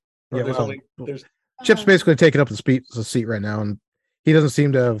more? Yeah, Chip's basically taking up the seat right now, and he doesn't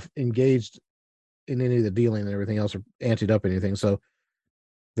seem to have engaged in any of the dealing and everything else or anteed up anything. So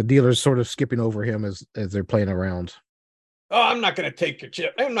the dealer's sort of skipping over him as they're playing around. Oh, I'm not going to take your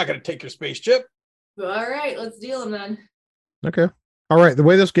chip. I'm not going to take your space, Chip. All right, let's deal him then. Okay. All right. The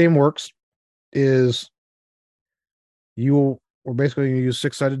way this game works is we're basically going to use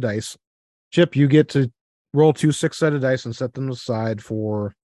 6-sided dice. Chip, you get to roll 2 6-sided dice and set them aside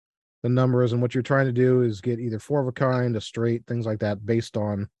for the numbers. And what you're trying to do is get either 4 of a kind, a straight, things like that, based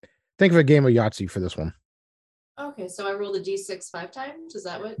on. Think of a game of Yahtzee for this one. Okay, so I rolled a d6 5 times. Is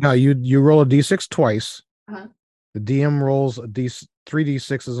that what? No, you roll a d6 twice. Uh-huh. The DM rolls three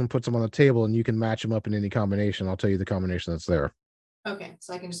d6s and puts them on the table, and you can match them up in any combination. I'll tell you the combination that's there. Okay,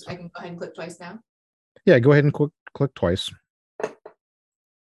 so I can go ahead and click twice now. Yeah, go ahead and click twice.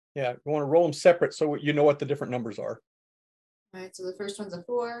 Yeah, you want to roll them separate so you know what the different numbers are. All right, so the first one's a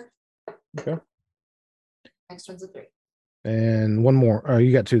 4. Okay. Next one's a 3. And one more. Oh,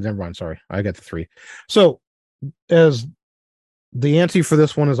 you got 2. Never mind. Sorry, I got the 3. So, as the ante for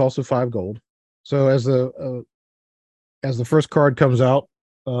this one is also 5 gold. So as the first card comes out,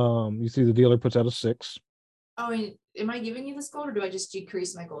 you see the dealer puts out a 6. Oh, and am I giving you this gold, or do I just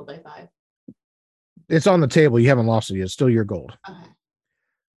decrease my gold by 5? It's on the table. You haven't lost it yet. It's still your gold. Okay.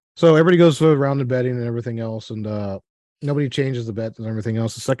 So everybody goes through a round of betting and everything else, and nobody changes the bet and everything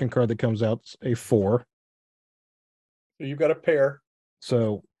else. The second card that comes out is a 4. So you've got a pair.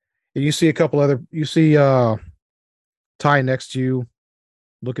 So you see a couple other. You see Ty next to you.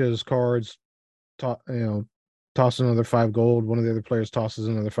 Look at his cards. Toss another 5 gold. One of the other players tosses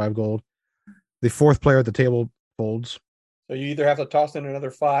another 5 gold. The fourth player at the table folds. So you either have to toss in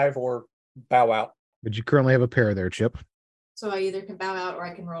another 5 or bow out. But you currently have a pair there, Chip. So I either can bow out or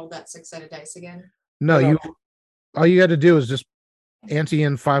I can roll that 6-sided dice again. No, all you got to do is just ante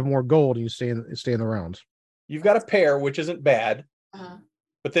in 5 more gold, and you stay in the rounds. You've got a pair, which isn't bad. Uh-huh.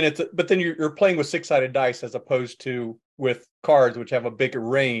 But then you're playing with 6-sided dice as opposed to with cards, which have a bigger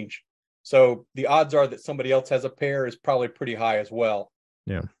range. So the odds are that somebody else has a pair is probably pretty high as well.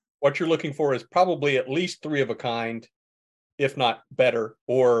 Yeah. What you're looking for is probably at least 3 of a kind, if not better,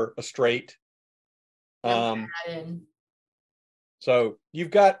 or a straight. So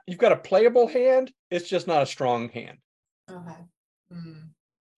you've got a playable hand. It's just not a strong hand. Okay.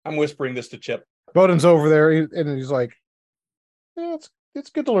 I'm whispering this to Chip. Bowden's over there, and he's like, yeah, it's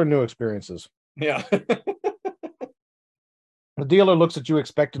good to learn new experiences. Yeah. The dealer looks at you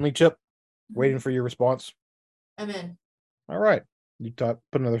expectantly, Chip, waiting for your response. I'm in. All right. You put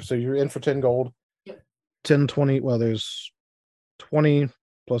another, so you're in for 10 gold. Yep. 10, 20. Well, there's 20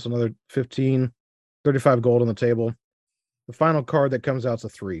 plus another 15, 35 gold on the table. The final card that comes out is a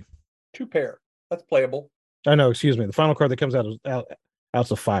 3. 2 pair. That's playable. I know, excuse me. The final card that comes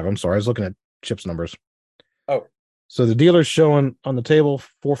out's a 5. I'm sorry. I was looking at Chip's numbers. Oh. So the dealer's showing on the table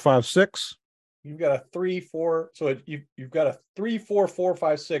 4, 5, 6. You've got a 3, 4. So you've got a 3, 4, 4,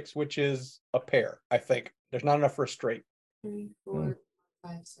 5, 6, which is a pair, I think. There's not enough for a straight. 3, 4,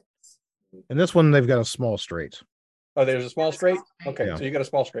 5, 6. And this one, they've got a small straight. Oh, there's a small straight? Okay, Yeah. so you got a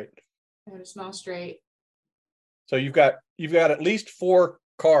small straight. I got a small straight. So you've got at least 4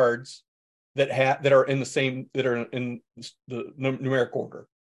 cards that are in the numeric order.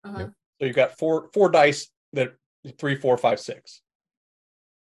 Uh-huh. So you've got four dice that 3, 4, 5, 6.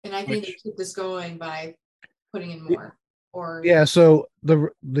 And I can either keep this going by putting in more, or Yeah. So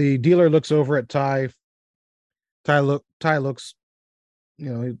the dealer looks over at Ty. Ty looks, he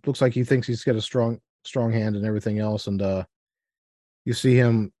looks like he thinks he's got a strong hand and everything else, and you see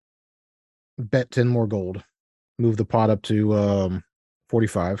him bet 10 more gold, move the pot up to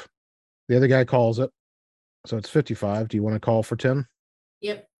 45. The other guy calls it, so it's 55. Do you want to call for 10?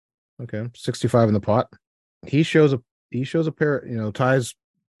 Yep. Okay, 65 in the pot. He shows a pair. Ty's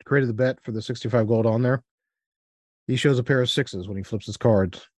created the bet for the 65 gold on there. He shows a pair of 6s when he flips his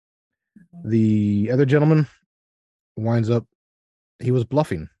cards. The other gentleman winds up, he was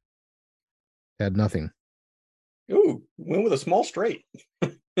bluffing. Had nothing. Ooh, went with a small straight.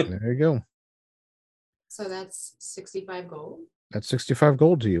 There you go. So that's 65 gold. That's 65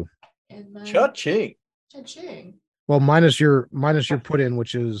 gold to you. And Cha-ching. Cha-ching. Well, minus your put in,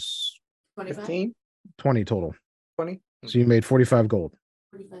 which is 25. 15, 20 total. 20. So you made 45 gold.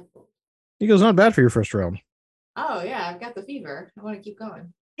 45 gold. He goes, not bad for your first round. Oh yeah, I've got the fever. I want to keep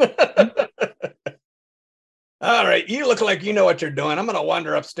going. All right, you look like you know what you're doing. I'm going to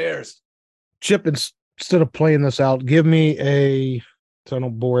wander upstairs. Chip, instead of playing this out, give me so I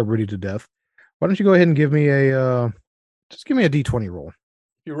don't bore everybody to death. Why don't you go ahead and give me just give me a D20 roll.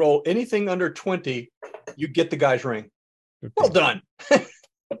 If you roll anything under 20, you get the guy's ring. Okay. Well done.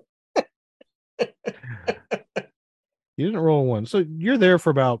 You didn't roll one. So you're there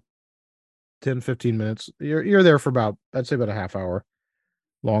for about 10, 15 minutes. You're there for about, I'd say about a half hour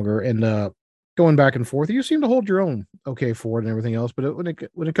longer, and going back and forth. You seem to hold your own okay for it and everything else, but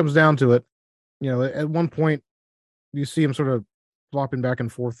when it comes down to it, at one point you see him sort of flopping back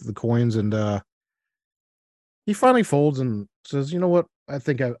and forth the coins, and he finally folds and says, "You know what? I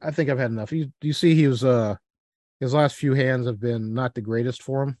think I've had enough." You see, he was his last few hands have been not the greatest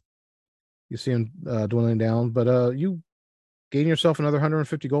for him. You see him dwindling down, but you gain yourself another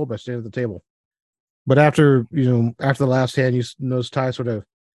 150 gold by staying at the table. But after after the last hand, you notice Ty sort of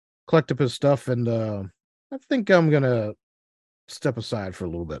collect up his stuff, and I think I'm gonna step aside for a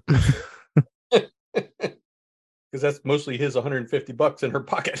little bit. Because that's mostly his $150 in her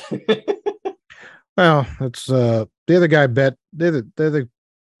pocket. Well, it's the other guy bet the other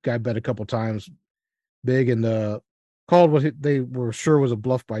guy bet a couple times big and called what they were sure was a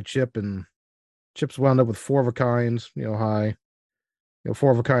bluff by Chip, and Chip's wound up with 4 of a kind, high,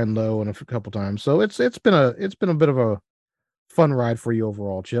 4 of a kind low, and a couple times. So it's been a bit of a fun ride for you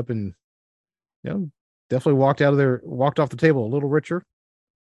overall, Chip, and definitely walked off the table a little richer.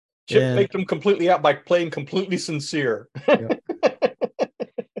 Chip faked him completely out by playing completely sincere. Yep.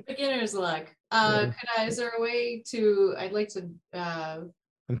 Beginner's luck. Is there a way I'd like to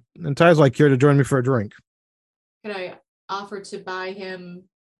and Ty's like, here to join me for a drink. Could I offer to buy him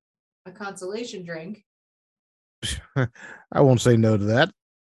a consolation drink? I won't say no to that.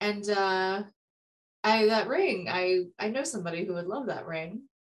 And that ring, I know somebody who would love that ring.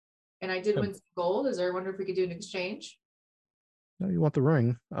 And I did win some gold. I wonder if we could do an exchange. No, you want the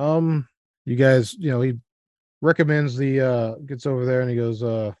ring. You guys, he recommends gets over there and he goes,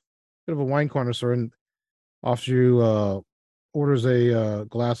 bit of a wine connoisseur, and offers you orders a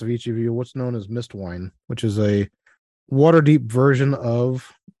glass of each of you what's known as mist wine, which is a water deep version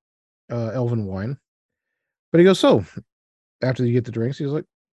of elven wine. But he goes, so after you get the drinks, he's like,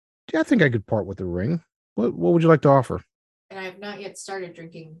 yeah, I think I could part with the ring. What would you like to offer? And I have not yet started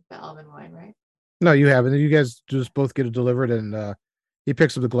drinking the elven wine, right? No, you haven't. You guys just both get it delivered, and he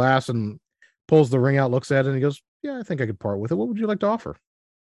picks up the glass and pulls the ring out, looks at it, and he goes, yeah, I think I could part with it. What would you like to offer?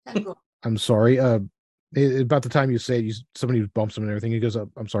 I'm sorry. About the time you say it, somebody bumps him and everything. He goes,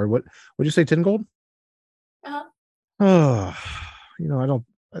 I'm sorry, what would you say, 10 gold? Uh-huh.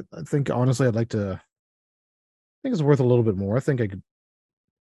 I think honestly I think it's worth a little bit more. I think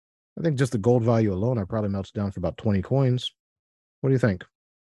just the gold value alone, I probably melts down for about 20 coins. What do you think?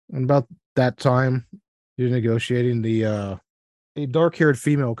 And about that time you're negotiating, a dark-haired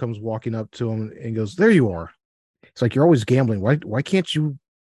female comes walking up to him and goes, there you are. It's like, you're always gambling. Why can't you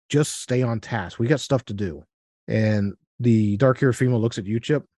just stay on task? We got stuff to do. And the dark-haired female looks at you,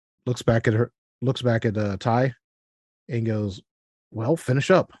 Chip, looks back at Ty, and goes, well,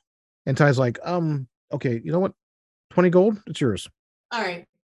 finish up. And Ty's like, okay, you know what? 20 gold, it's yours. All right.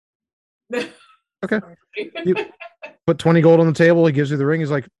 Okay. You put 20 gold on the table. He gives you the ring.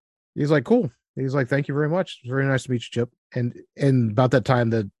 He's like, cool. He's like, thank you very much. It's very nice to meet you, Chip. And about that time,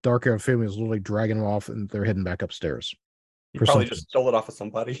 the dark-haired family is literally dragging him off, and they're heading back upstairs. You probably just stole it off of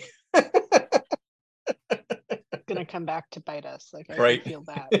somebody. It's gonna come back to bite us. Like, I right. feel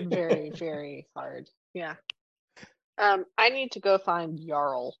that very, very hard. Yeah. I need to go find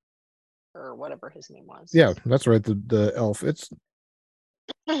Jarl, or whatever his name was. Yeah, that's right. The elf.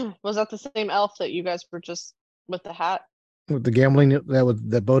 Was that the same elf that you guys were just with the hat? With the gambling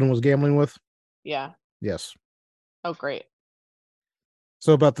that Bowden was gambling with? Yeah. Yes. Oh, great.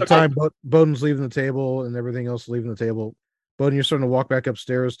 So about the time Bowden's leaving the table and everything else leaving the table, Bowden, you're starting to walk back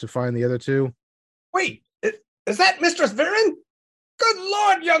upstairs to find the other two. Wait, is that Mistress Viren? Good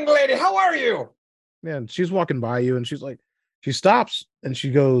Lord, young lady, how are you? Yeah, and she's walking by you, and she's like, she stops and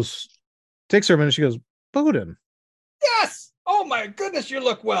she goes, takes her a minute. She goes, Bowden. Yes. Oh my goodness, you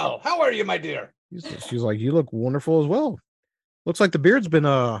look well. How are you, my dear? She's like, you look wonderful as well. Looks like the beard's been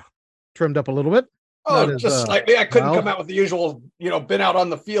trimmed up a little bit. Oh, just slightly. I couldn't come out with the usual, been out on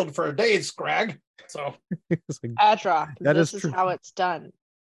the field for a day, scrag. So like, Adrock, this is how it's done.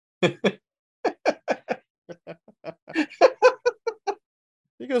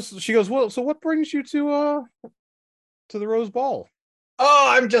 She goes, well, so what brings you to the Rose Ball? Oh,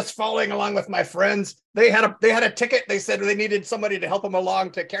 I'm just following along with my friends. They had a ticket. They said they needed somebody to help them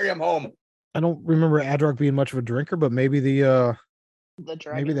along to carry them home. I don't remember Adrock being much of a drinker, but maybe the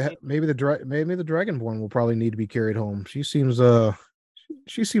dragon, maybe the Dragonborn will probably need to be carried home. She seems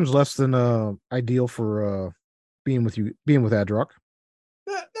less than ideal for being with Adrock.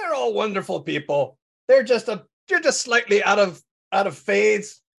 They're all wonderful people. They're just slightly out of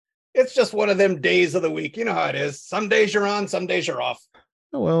phase. It's just one of them days of the week. You know how it is. Some days you're on, some days you're off.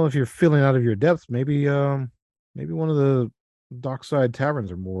 Oh, well, if you're feeling out of your depth, maybe one of the dockside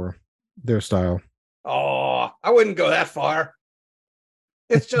taverns are more their style. Oh, I wouldn't go that far.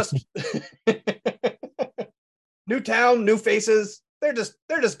 It's just new town, new faces. They're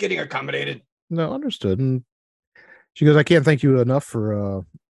just getting accommodated. No, understood. And she goes, I can't thank you enough for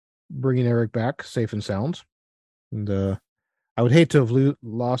bringing Eric back safe and sound. And I would hate to have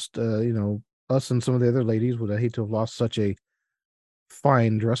lost, us and some of the other ladies. Would I hate to have lost such a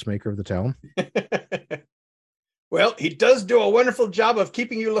fine dressmaker of the town? Well, he does do a wonderful job of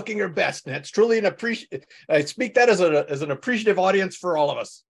keeping you looking your best, and it's truly an appreciate. I speak that as an appreciative audience for all of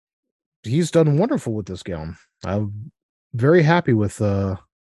us. He's done wonderful with this gown. I'm very happy with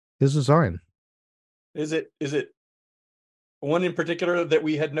his design. Is it one in particular that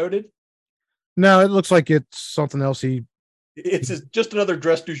we had noted? No, it looks like it's something else. It's just another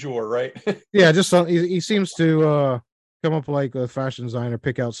dress du jour, right? Yeah, just he seems to come up like a fashion designer,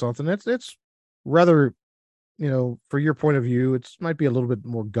 pick out something. It's rather, for your point of view, it might be a little bit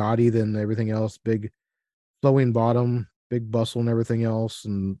more gaudy than everything else. Big flowing bottom, big bustle and everything else,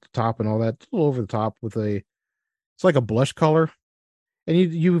 and top and all that. It's a little over the top with it's like a blush color. And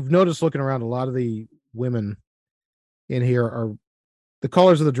you've noticed looking around, a lot of the women in here are the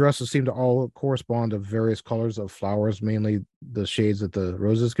colors of the dresses seem to all correspond to various colors of flowers, mainly the shades that the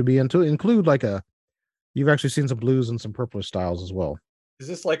roses could be in, to include you've actually seen some blues and some purplish styles as well. Is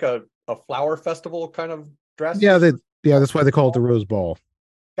this like a flower festival kind of dress? Yeah, that's why they call it the Rose Ball.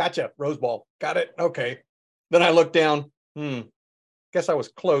 Gotcha. Rose Ball. Got it. Okay. Then I looked down. Guess I was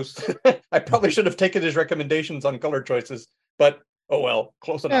close. I probably should have taken his recommendations on color choices, but oh well,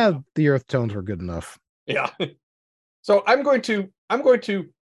 close enough. Yeah, the earth tones were good enough. Yeah. So I'm going to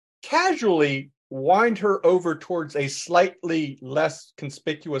casually wind her over towards a slightly less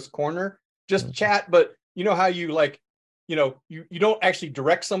conspicuous corner. Just chat, but you know how you you don't actually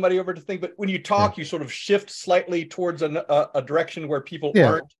direct somebody over to thing, but when you talk, you sort of shift slightly towards a direction where people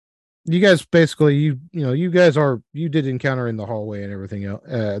aren't. You guys basically, you did encounter in the hallway and everything else,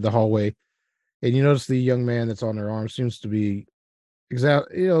 the hallway, and you notice the young man that's on her arm seems to be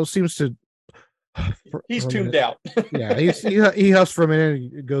seems to. He's tuned out. Yeah, he huffs for a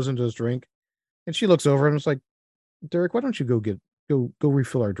minute and goes into his drink, and she looks over and it's like, Derek, why don't you go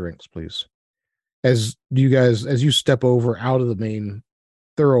refill our drinks, please? As you step over out of the main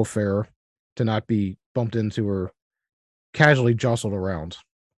thoroughfare to not be bumped into or casually jostled around.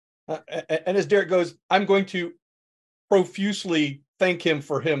 And as Derek goes, I'm going to profusely thank him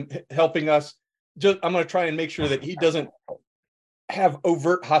for him helping us. I'm going to try and make sure that he doesn't have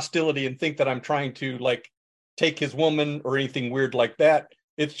overt hostility and think that I'm trying to take his woman or anything weird like that.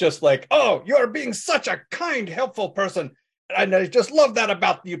 It's just like, oh, you're being such a kind, helpful person. And I just love that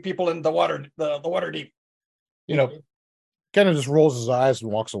about you people in the water, the water deep. Kind of just rolls his eyes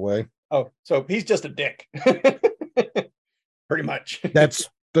and walks away. Oh, so he's just a dick. Pretty much. That's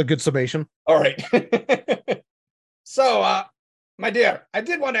a good summation. All right. So, my dear, I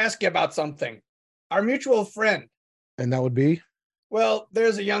did want to ask you about something. Our mutual friend. And that would be? Well,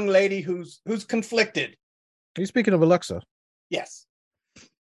 there's a young lady who's conflicted. Are you speaking of Alexa? Yes.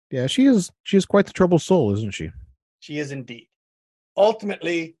 Yeah, she is quite the troubled soul, isn't she? She is indeed.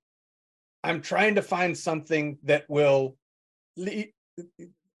 Ultimately, I'm trying to find something that will lead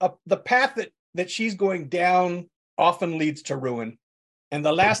the path that she's going down often leads to ruin. And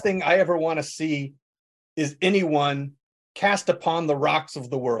the last thing I ever want to see is anyone cast upon the rocks of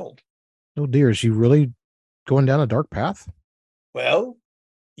the world. Oh dear, is she really going down a dark path? Well,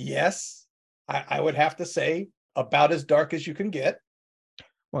 yes, I would have to say about as dark as you can get.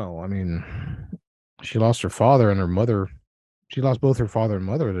 Well, I mean, she lost her father and her mother. She lost both her father and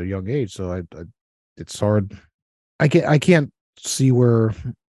mother at a young age, so it's hard. I can't see where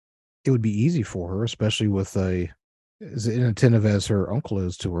it would be easy for her, especially with as inattentive as her uncle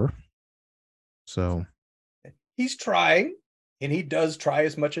is to her. So he's trying, and he does try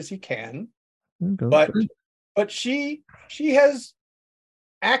as much as he can. Okay. But she has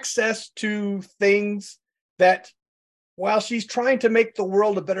access to things that, while she's trying to make the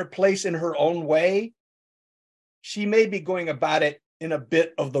world a better place in her own way, she may be going about it in a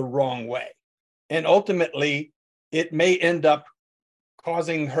bit of the wrong way. And ultimately, it may end up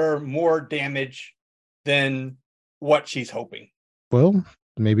causing her more damage than what she's hoping. Well,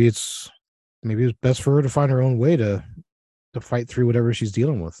 maybe it's best for her to find her own way to fight through whatever she's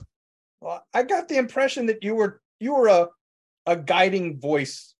dealing with. Well, I got the impression that you were a guiding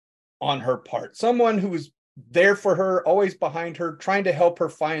voice on her part, someone who was there for her, always behind her, trying to help her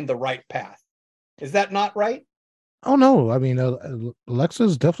find the right path. Is that not right? Oh no, I mean,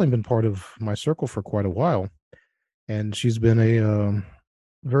 Alexa's definitely been part of my circle for quite a while, and she's been a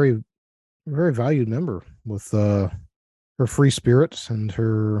very, very valued member with her free spirits and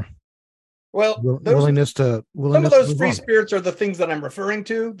her willingness to. Some of those free spirits are the things that I'm referring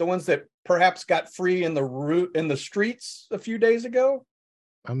to, the ones that perhaps got free in the streets a few days ago.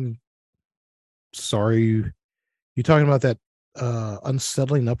 I'm sorry, you talking about that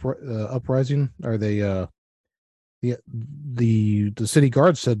unsettling uprising? Are they the city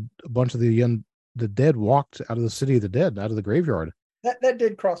guard said a bunch of the dead walked out of the city of the dead, out of the graveyard. That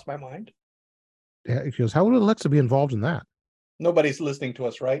did cross my mind. He goes, how would Alexa be involved in that? Nobody's listening to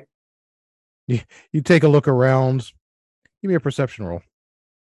us, right? You take a look around. Give me a perception roll.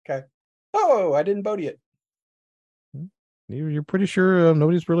 Okay. Oh, I didn't bode it. You're pretty sure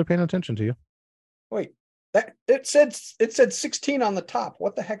nobody's really paying attention to you. Wait, that it said 16 on the top.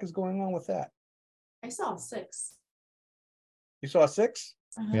 What the heck is going on with that? I saw 6. You saw a 6?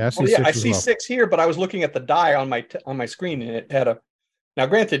 Yeah, I see Oh, yeah, 6 I as see well. 6 here, but I was looking at the die on my screen, and it had a. Now,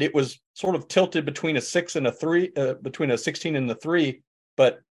 granted, it was sort of tilted between a 6 and a 3, between a 16 and the 3,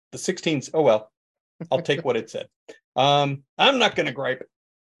 but the 16's. Oh well, I'll take what it said. I'm not going to gripe it.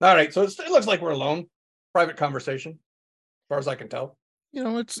 All right, so it looks like we're alone. Private conversation, as far as I can tell.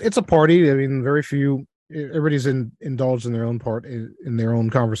 It's a party. I mean, very few. Everybody's indulged in their own part in their own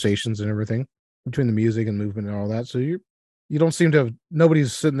conversations and everything between the music and movement and all that. So you don't seem to have.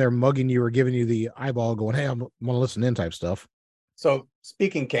 Nobody's sitting there mugging you or giving you the eyeball, going, "Hey, I want to listen in," type stuff. So,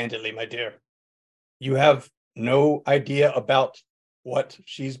 speaking candidly, my dear, you have no idea about what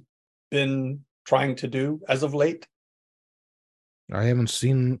she's been trying to do as of late? I haven't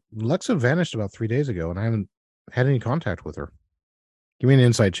seen Lexa vanished about 3 days ago, and I haven't had any contact with her. Give me an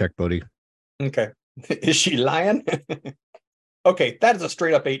insight check, Bodhi. Okay. Is she lying? Okay, that is a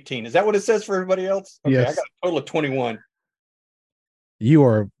straight up 18. Is that what it says for everybody else? Okay, Yes. I got a total of 21. You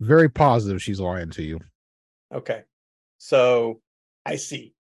are very positive she's lying to you. Okay. So I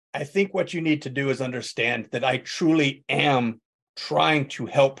see. I think what you need to do is understand that I truly am trying to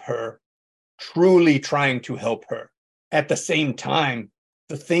help her, truly trying to help her. At the same time,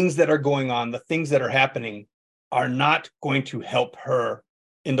 the things that are going on, the things that are happening are not going to help her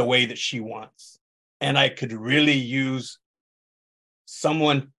in the way that she wants. And I could really use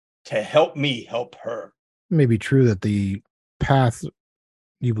someone to help me help her. It may be true that the path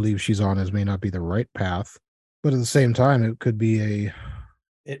you believe she's on may not be the right path, but at the same time, it could be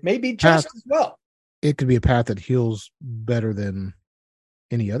It may be just as well. It could be a path that heals better than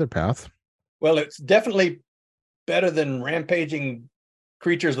any other path. Well, it's definitely better than rampaging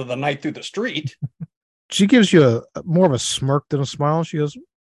creatures of the night through the street. She gives you more of a smirk than a smile. She goes,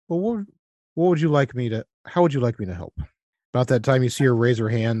 "Well, what would you like me to? How would you like me to help?" About that time, you see her raise her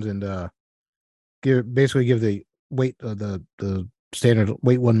hand and give the wait the standard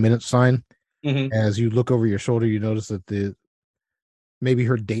wait 1 minute sign. Mm-hmm. As you look over your shoulder, you notice that maybe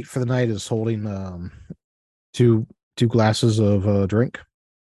her date for the night is holding two glasses of drink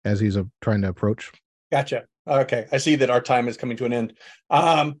as he's trying to approach. Gotcha. Okay, I see that our time is coming to an end.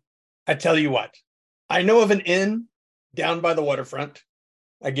 I tell you what, I know of an inn down by the waterfront.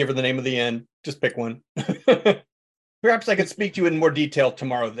 I give her the name of the inn. Just pick one. Perhaps I could speak to you in more detail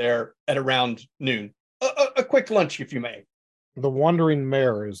tomorrow there at around noon. A quick lunch, if you may. The Wandering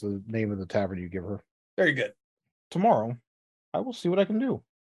Mare is the name of the tavern you give her. Very good. Tomorrow, I will see what I can do.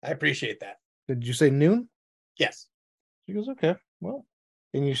 I appreciate that. Did you say noon? Yes. She goes, okay, well.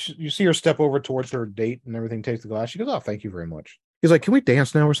 And you see her step over towards her date and everything, takes the glass. She goes, oh, thank you very much. He's like, can we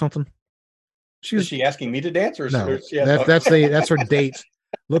dance now or something? Is she asking me to dance? Or no, that's her date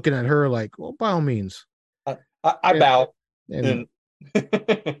looking at her like, well, by all means. I bow. And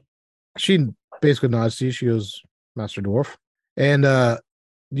she basically nods to you. She goes, Master Dwarf. And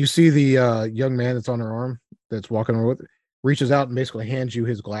you see the young man that's on her arm that's walking over with, reaches out and basically hands you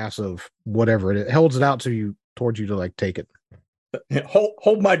his glass of whatever. It holds it out to you towards you to like take it.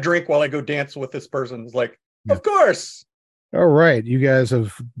 Hold my drink while I go dance with this person. It's like, yeah. Of course. All right. You guys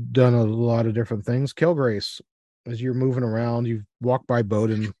have done a lot of different things. Kelgrace, as you're moving around, you walk by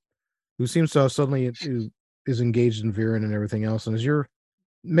Bowden, who seems to have suddenly is engaged in Viren and everything else. And as you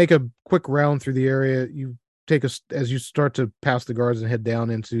make a quick round through the area, you as you start to pass the guards and head down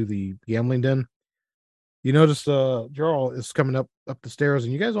into the gambling den, you notice Jarl is coming up the stairs,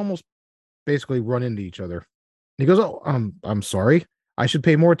 and you guys almost basically run into each other. He goes, oh, I'm sorry. I should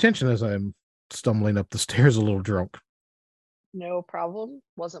pay more attention as I'm stumbling up the stairs a little drunk. No problem.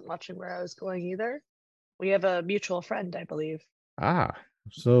 Wasn't watching where I was going either. We have a mutual friend, I believe. Ah,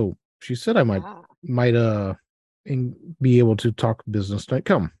 so she said I might be able to talk business tonight.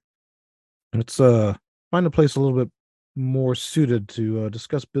 Come. Let's find a place a little bit more suited to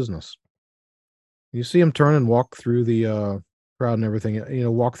discuss business. You see him turn and walk through the crowd and everything,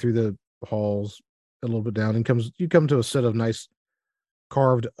 walk through the halls a little bit down, and you come to a set of nice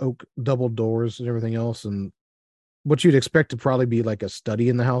carved oak double doors and everything else, and what you'd expect to probably be like a study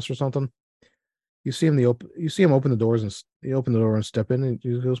in the house or something. You see him open the doors, and he open the door and step in, and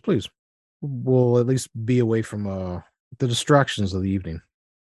he goes, please, we'll at least be away from the distractions of the evening.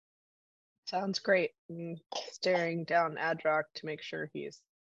 Sounds great. Staring down Adrock to make sure he's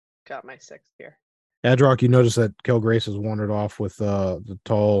got my 6 here. Adrock, you notice that Kel Grace has wandered off with the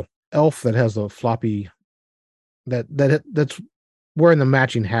tall elf that has a floppy that's wearing the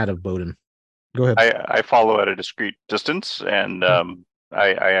matching hat of Bowden. Go ahead. I follow at a discreet distance, and I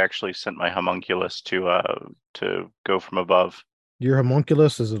actually sent my homunculus to go from above. Your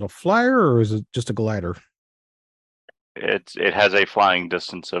homunculus, is it a flyer or is it just a glider? It has a flying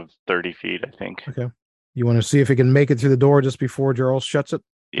distance of 30 feet, I think. Okay. You want to see if it can make it through the door just before Jarl shuts it?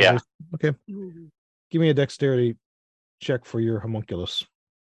 Yeah. Okay. Give me a dexterity check for your homunculus.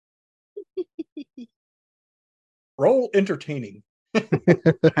 Roll entertaining.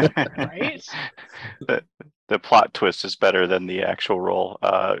 Right? The plot twist is better than the actual roll.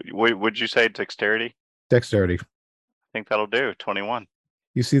 Would you say dexterity? Dexterity. I think that'll do. 21.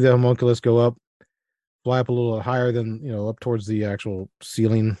 You see the homunculus go up, fly up a little higher than, up towards the actual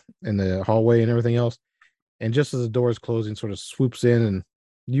ceiling and the hallway and everything else. And just as the door is closing, sort of swoops in, and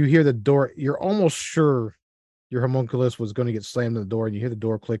you hear the door. You're almost sure your homunculus was going to get slammed in the door, and you hear the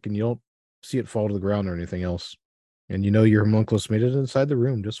door click, and you don't see it fall to the ground or anything else. And you know your homunculus made it inside the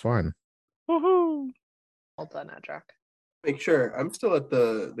room just fine. Woohoo! Well done, Adrock. Make sure I'm still at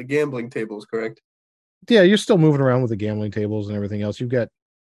the gambling tables, correct? Yeah, you're still moving around with the gambling tables and everything else.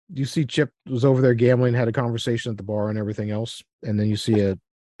 You see Chip was over there gambling, had a conversation at the bar and everything else. And then you see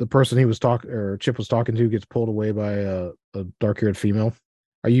the person Chip was talking to gets pulled away by a dark-haired female.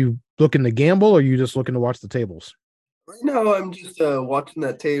 Are you looking to gamble or are you just looking to watch the tables? No, I'm just watching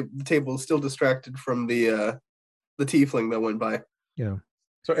that the table, still distracted from the tiefling that went by. Yeah.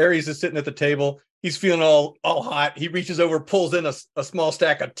 So Ares is sitting at the table. He's feeling all hot. He reaches over, pulls in a small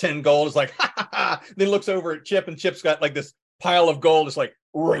stack of 10 gold. It's like, ha, ha, ha. Then looks over at Chip, and Chip's got like this pile of gold. It's like,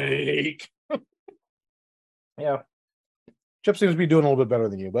 rake. Yeah. Chip seems to be doing a little bit better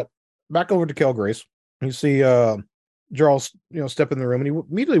than you, but back over to Kel Grace. You see Jarl, step in the room, and he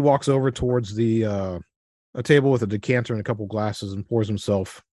immediately walks over towards a table with a decanter and a couple glasses and pours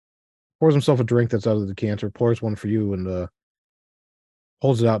himself a drink that's out of the decanter, pours one for you, and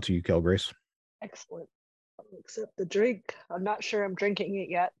holds it out to you, Kel Grace. Excellent. I'll accept the drink. I'm not sure I'm drinking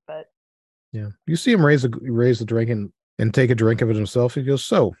it yet, but yeah, you see him raise the drink and take a drink of it himself. He goes,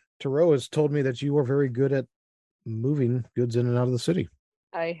 "So, Tarot has told me that you are very good at moving goods in and out of the city.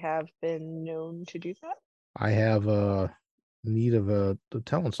 I have been known to do that. I have need of the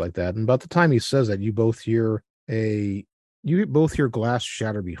talents like that." And about the time he says that, you both hear glass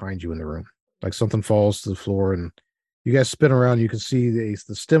shatter behind you in the room, like something falls to the floor, and you guys spin around. You can see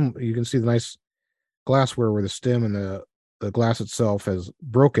the stem. You can see the nice glassware where the stem and the glass itself has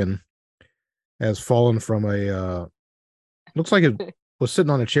broken, has fallen from looks like it was sitting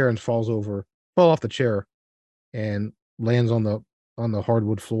on a chair and fell off the chair and lands on the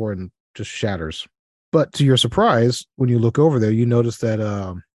hardwood floor and just shatters. But to your surprise, when you look over there, you notice that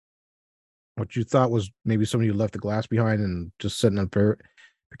what you thought was maybe somebody who left the glass behind and just sitting in a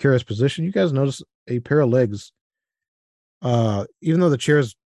precarious position, you guys notice a pair of legs. Even though the chair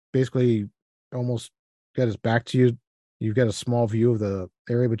is basically almost got its back to you, you've got a small view of the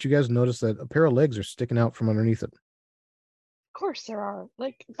area, but you guys notice that a pair of legs are sticking out from underneath it. Of course there are.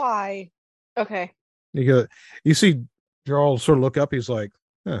 Like, why? Okay. You see Jarl sort of look up. He's like,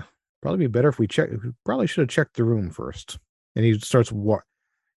 probably be better if we probably should have checked the room first. And he starts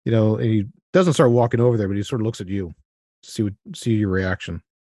and he doesn't start walking over there, but he sort of looks at you to see your reaction.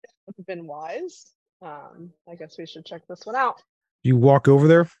 Would have been wise. I guess we should check this one out. You walk over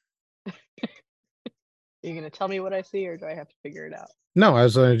there. Are you going to tell me what I see, or do I have to figure it out? No,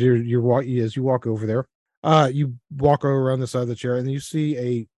 as you walk over there, you walk around the side of the chair, and you see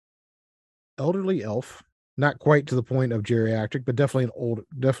a elderly elf, not quite to the point of geriatric, but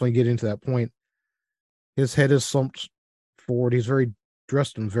definitely getting to that point. His head is slumped forward. He's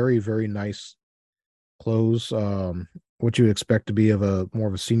dressed in very, very nice clothes, what you would expect to be of more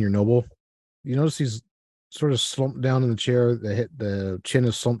of a senior noble. You notice he's sort of slumped down in the chair. The chin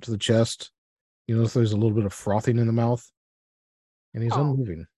is slumped to the chest. You notice there's a little bit of frothing in the mouth, and he's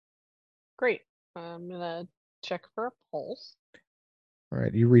unmoving. Great. I'm gonna check for a pulse. All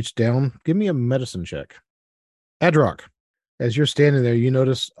right, you reach down. Give me a medicine check. Adrock, as you're standing there, you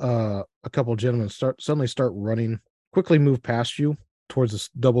notice a couple of gentlemen suddenly start running, quickly move past you towards this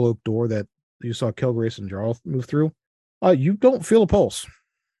double oak door that you saw Kel Grace and Jarl move through. You don't feel a pulse.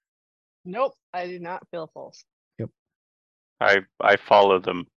 Nope, I do not feel a pulse. Yep. I follow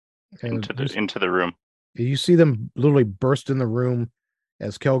them And into the room. you see them literally burst in the room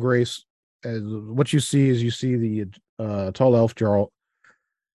as Kel Grace. As what you see is the tall elf Jarl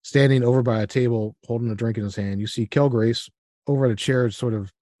standing over by a table holding a drink in his hand. You see Kel Grace over at a chair, sort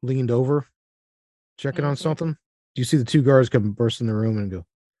of leaned over, checking on something. You see the two guards come burst in the room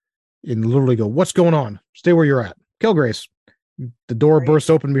and literally go, "What's going on? Stay where you're at." Kilgrace. The door bursts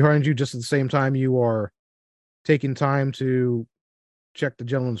open behind you just at the same time you are taking time to check the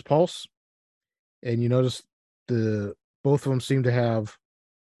gentleman's pulse. And you notice both of them seem to have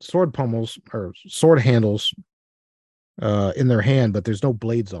sword pummels or sword handles in their hand, but there's no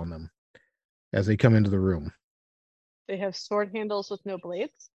blades on them as they come into the room. They have sword handles with no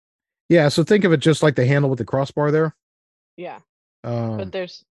blades? Yeah, so think of it just like the handle with the crossbar there. Yeah. But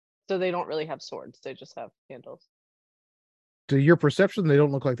so they don't really have swords, they just have handles. To your perception, they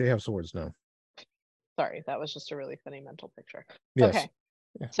don't look like they have swords, no. Sorry, that was just a really funny mental picture. Yes. Okay.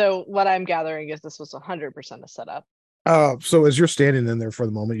 Yeah. So what I'm gathering is this was 100% a setup. So as you're standing in there for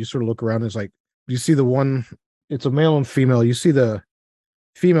the moment, you sort of look around, and it's like you see the one, it's a male and female. You see the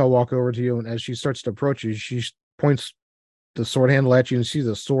female walk over to you, and as she starts to approach you, she points the sword handle at you and see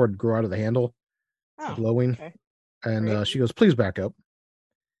the sword grow out of the handle, glowing. Okay. And she goes, "Please back up."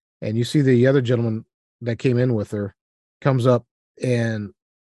 And you see the other gentleman that came in with her comes up and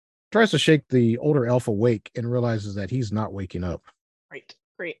tries to shake the older elf awake and realizes that he's not waking up. Right.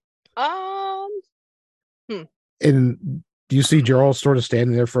 Great. And you see Jarl sort of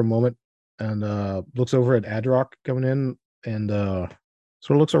standing there for a moment and looks over at Adrock coming in and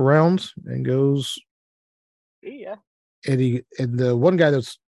sort of looks around and goes, "Yeah." And the one guy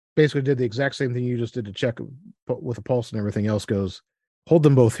that's basically did the exact same thing you just did to check with a pulse and everything else goes, "Hold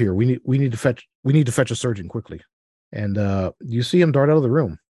them both here. We need to fetch a surgeon quickly." And you see him dart out of the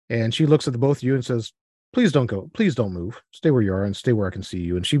room, and she looks at the both of you and says, "Please don't go. Please don't move. Stay where you are and stay where I can see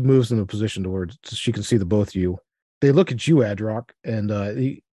you." And she moves in a position to where she can see the both of you. They look at you, Adrock, and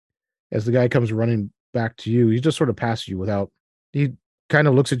as the guy comes running back to you, he just sort of passes you he kind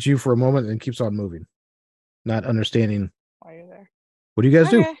of looks at you for a moment and keeps on moving, not understanding why you're there. What do you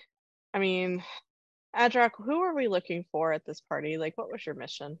guys do? I mean, Adrock, who are we looking for at this party? Like, what was your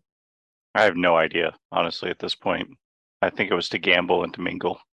mission? I have no idea, honestly, at this point. I think it was to gamble and to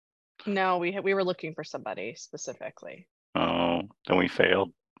mingle. No, we were looking for somebody specifically. Oh, then we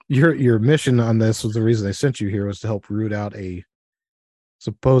failed. Your mission on this was the reason they sent you here was to help root out a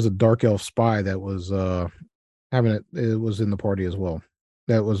supposed dark elf spy that was it was in the party as well.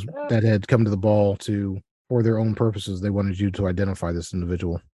 That had come to the ball for their own purposes. They wanted you to identify this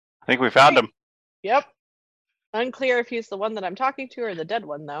individual. I think we found him. Yep. Unclear if he's the one that I'm talking to or the dead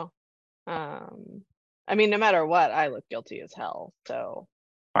one, though. I mean, no matter what, I look guilty as hell. So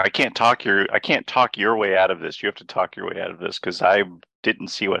I can't talk your way out of this. You have to talk your way out of this because I didn't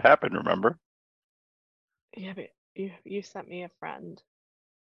see what happened. Remember? Yeah, but you sent me a friend.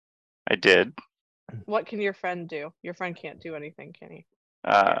 I did. What can your friend do? Your friend can't do anything, can he?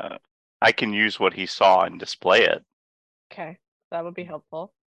 I can use what he saw and display it. Okay, that would be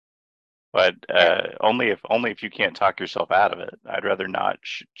helpful. But only if you can't talk yourself out of it. I'd rather not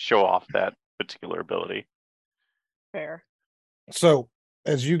show off that particular ability. Fair. So,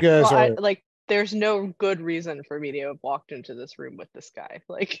 as you guys are there's no good reason for me to have walked into this room with this guy.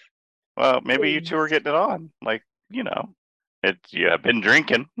 Well, maybe you two are getting it on. You have been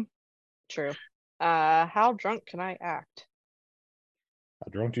drinking. True. How drunk can I act?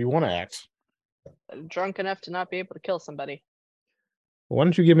 How drunk do you want to act? Drunk enough to not be able to kill somebody. Well, why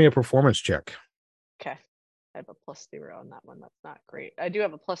don't you give me a performance check? Okay. I have a +0 on that one. That's not great. I do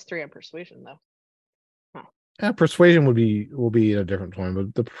have a +3 on persuasion, though. Huh. Persuasion will be at a different point,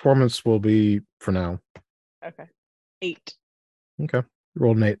 but the performance will be for now. Okay. 8. Okay.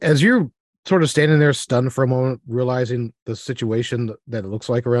 Rolled an 8. As you're sort of standing there stunned for a moment, realizing the situation that it looks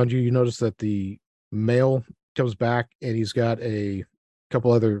like around you, you notice that the male comes back and he's got a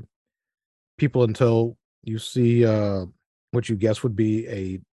couple other people in tow. You see what you guess would be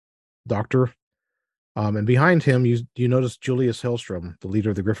a doctor. And behind him, you notice Julius Hellstrom, the leader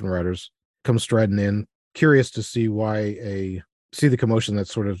of the Griffin Riders, comes striding in, curious to see see the commotion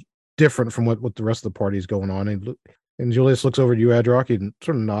that's sort of different from what the rest of the party is going on. And Julius looks over at you, Adrock, and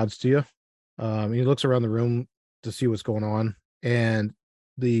sort of nods to you. He looks around the room to see what's going on, and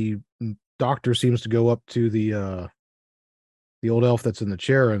the doctor seems to go up to the old elf that's in the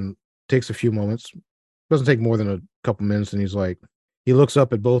chair and takes a few moments. Doesn't take more than a couple minutes, and he looks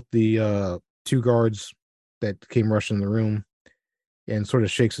up at both the two guards that came rushing in the room and sort of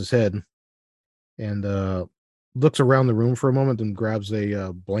shakes his head and looks around the room for a moment and grabs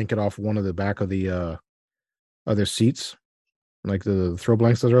a blanket off one of the back of the other seats, like the throw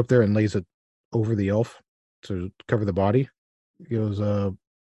blankets that are up there, and lays it over the elf to cover the body. He goes,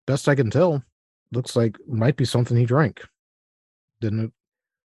 best I can tell, looks like might be something he drank.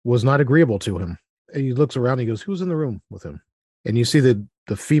 Was not agreeable to him. And he looks around and he goes, who's in the room with him? And you see the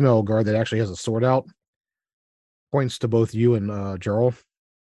the female guard that actually has a sword out points to both you and Jarl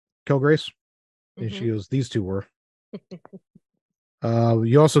Kilgrace, and she goes, "These two were."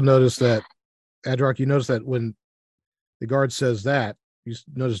 You also notice that Adrock. You notice that when the guard says that, you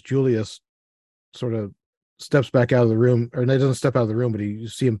notice Julius sort of steps back out of the room, or he doesn't step out of the room, but you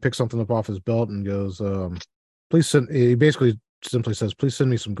see him pick something up off his belt and goes, "Please send." He basically simply says, "Please send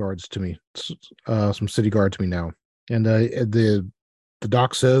me some guards to me, some city guard to me now." And the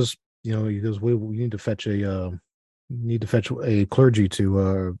doc says, he goes, "We need to fetch a clergy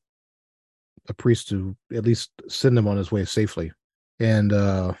to a priest to at least send him on his way safely." And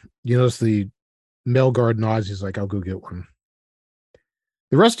you notice the male guard nods. He's like, "I'll go get one."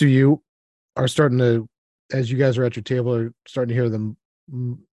 The rest of you are starting to, as you guys are at your table, are starting to hear them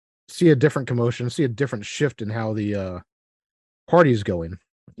see a different commotion, see a different shift in how the party's going.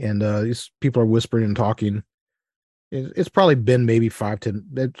 And these people are whispering and talking. It's probably been maybe 5-10.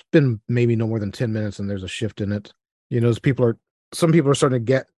 It's been maybe no more than 10 minutes, and there's a shift in it. Some people are starting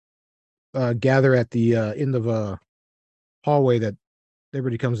to gather at the end of a hallway that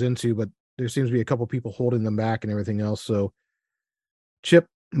everybody comes into, but there seems to be a couple people holding them back and everything else. So Chip,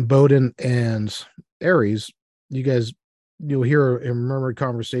 Bowden, and Ares, you'll hear a murmured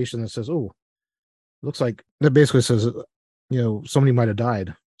conversation that says, "Oh, looks like," that basically says, somebody might have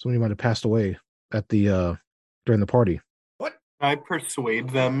died. Somebody might have passed away at the during the party. What? I persuade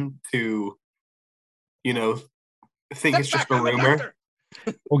them to, think it's just a I'm rumor. doctor.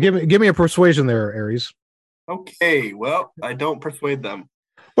 Well, give me a persuasion there, Ares. Okay, well, I don't persuade them.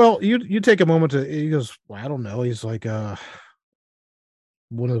 Well, you take a moment to. He goes, "Well, I don't know." He's like,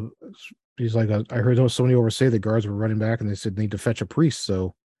 he's like, "I heard somebody over say the guards were running back, and they said they need to fetch a priest.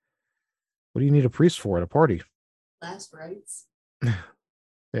 So, what do you need a priest for at a party?" Last rites. Yeah,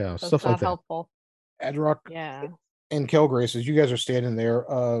 That's stuff not like that. helpful. Adrock Yeah. and Kilgrace, as you guys are standing there,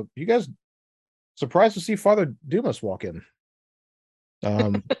 you guys surprised to see Father Dumas walk in.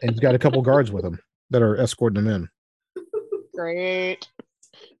 And he's got a couple guards with him that are escorting him in. Great.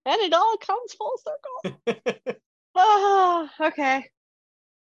 And it all comes full circle. Okay.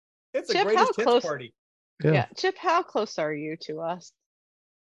 It's a Chip, greatest how hits close- party. Yeah. Chip, how close are you to us?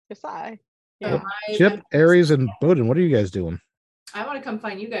 Because Well, Chip, Ares, and Bowden, what are you guys doing? I want to come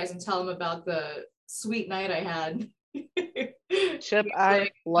find you guys and tell them about the sweet night I had. Chip,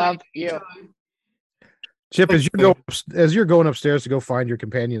 I love you. Chip, as you're going upstairs to go find your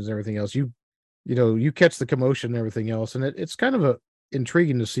companions and everything else, you catch the commotion and everything else, and it's kind of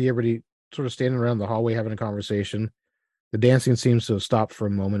intriguing to see everybody sort of standing around the hallway having a conversation. The dancing seems to have stopped for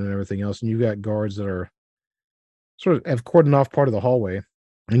a moment and everything else, and you got guards that are sort of have cordoned off part of the hallway,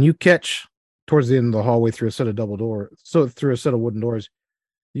 and you catch towards the end of the hallway through a set of through a set of wooden doors,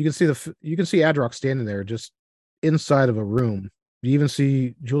 you can see Adrock standing there just inside of a room. You even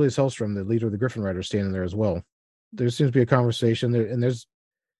see Julius Hellstrom, the leader of the Griffin Riders, standing there as well. There seems to be a conversation there, and there's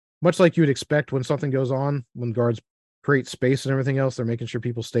much like you would expect when something goes on, when guards create space and everything else, they're making sure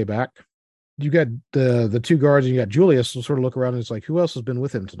people stay back. You got the two guards, and you got Julius will sort of look around and it's like, who else has been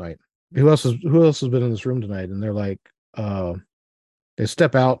with him tonight? Who else has been in this room tonight? And they're like, they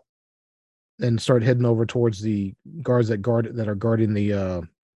step out and start heading over towards the guards that are guarding the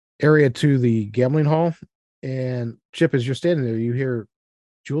area to the gambling hall. And Chip, as you're standing there, you hear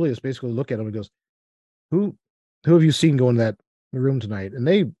Julius basically look at him and goes, Who have you seen go in that room tonight? And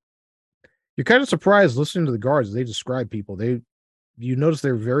you're kind of surprised listening to the guards as they describe people. You notice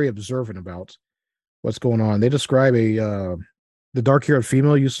they're very observant about what's going on. They describe the dark-haired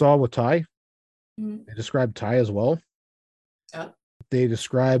female you saw with Ty. Mhm. They describe Ty as well. Oh. They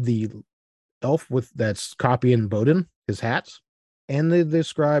describe the elf that's copying Bowden, his hats. And they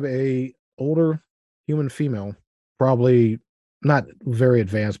describe a older human female, probably not very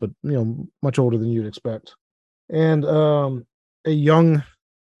advanced, but much older than you'd expect. And a young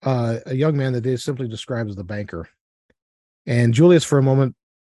man that they simply describe as the banker. And Julius, for a moment,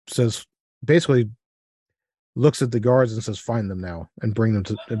 basically looks at the guards and says, "Find them now and bring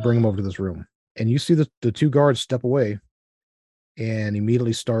them over to this room." And you see the two guards step away and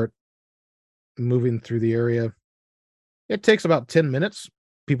immediately start moving through the area. It takes about 10 minutes.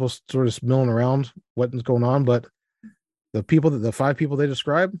 People sort of milling around what's going on, but the 5 people they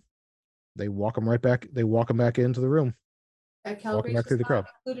describe, they walk them right back. They walk them back into the room. Calgrace back through the was crowd.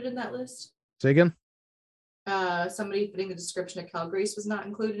 not included in that list. Say again? Somebody fitting the description of Calgrace was not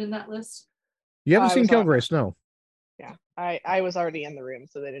included in that list. You haven't I seen was on- Kilgrace, no? Yeah. I was already in the room,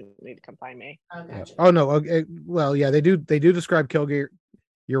 so they didn't need to come find me. Oh, Yeah. gotcha. Oh no. Okay. Well, yeah, they do describe Kilgrace.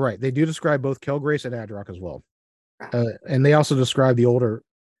 You're right. They do describe both Kilgrace and Adrock as well. And they also describe They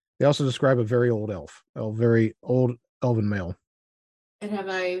also describe a very old elf, a very old elven male. And have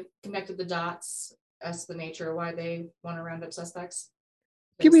I connected the dots as to the nature of why they want to round up suspects?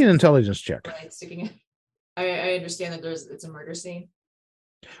 Give me an intelligence check. Like sticking it. I understand that it's a murder scene.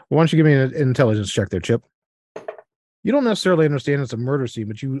 Why don't you give me an intelligence check there, Chip? You don't necessarily understand it's a murder scene,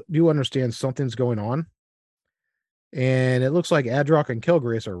 but you do understand something's going on. And it looks like Adrock and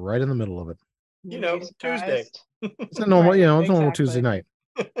Kilgrace are right in the middle of it. You know, Be Tuesday. surprised. It's a normal, Right, it's a normal exactly. Tuesday night.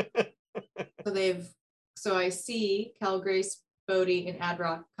 So I see Calgrace, Bodhi, and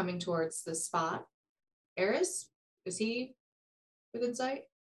Adrock coming towards the spot. Eris, is he within sight?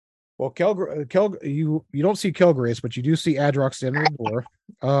 Well, you don't see Kilgrace, but you do see Adrock standing at the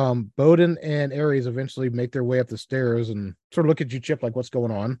door. Bowden and Ares eventually make their way up the stairs and sort of look at you, Chip, like what's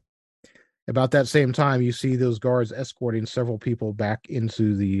going on. About that same time, you see those guards escorting several people back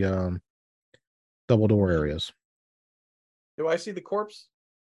into the double door areas. Do I see the corpse?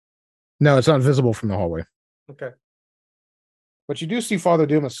 No, it's not visible from the hallway. Okay. But you do see Father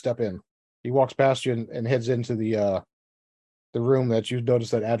Dumas step in. He walks past you and heads into the room that you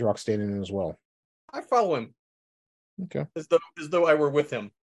noticed that Adrock's standing in as well. I follow him. Okay. As though I were with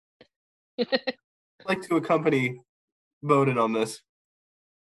him. I'd like to accompany Bowden on this.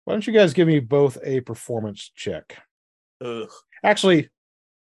 Why don't you guys give me both a performance check? Ugh. Actually,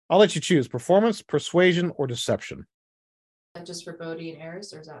 I'll let you choose performance, persuasion, or deception. That just for Bodhi and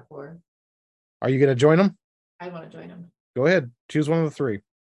Eris, or is that for? Are you going to join them? I want to join them. Go ahead. Choose one of the three.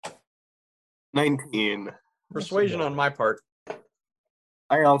 19. Persuasion on my part.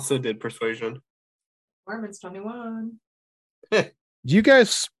 I also did persuasion. Performance 21. Do you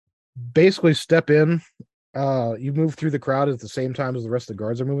guys basically step in? You move through the crowd at the same time as the rest of the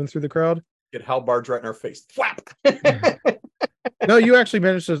guards are moving through the crowd? Get halbards right in our face. Flap! No, you actually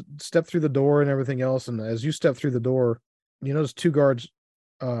managed to step through the door and everything else. And as you step through the door, you notice two guards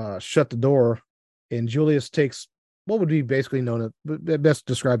shut the door, and Julius takes what would be basically known as best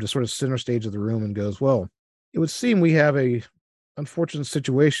described as sort of center stage of the room and goes, "Well, it would seem we have a unfortunate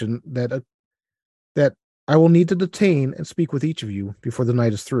situation that I will need to detain and speak with each of you before the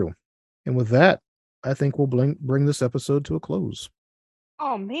night is through." And with that, I think we'll bring this episode to a close.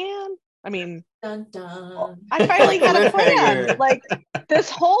 Oh man. I mean, Dun dun. I finally got a plan. Cliffhanger. Like this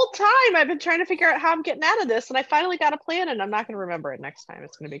whole time I've been trying to figure out how I'm getting out of this, and I finally got a plan, and I'm not going to remember it next time.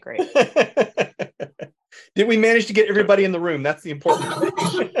 It's going to be great. Did we manage to get everybody in the room? That's the important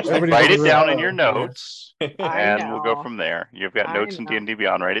thing. Everybody Write it knows down that. in your notes, I and we'll go know. from there. You've got I notes in know. D&D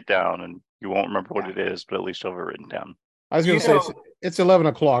Beyond. Write it down, and you won't remember what Yeah. it is, but at least you'll have it written down. I was going to say know- it's 11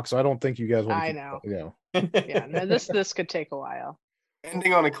 o'clock, so I don't think you guys want to. I know. Yeah, no, this could take a while.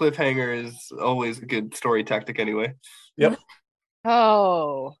 Ending on a cliffhanger is always a good story tactic anyway. Yep.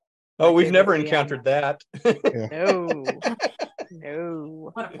 Oh Oh, we've favorite never DM. encountered that. no,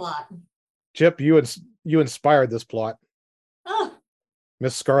 no. What a plot. Chip, you inspired this plot, Oh,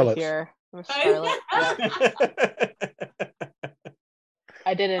 Miss Scarlet. Here, with Scarlet. Yeah.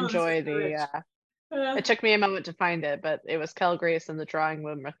 I did Oh, enjoy this is the. It took me a moment to find it, but it was Kel Grace in the drawing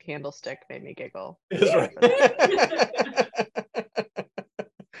room with candlestick made me giggle. That's right.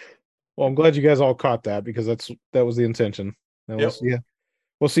 Well, I'm glad you guys all caught that because that was the intention. And Yep.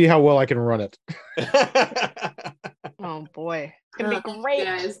 we'll see how well I can run it. Oh boy, it's gonna be Thank you, great.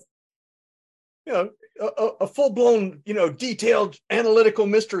 guys. You know, a full-blown, detailed analytical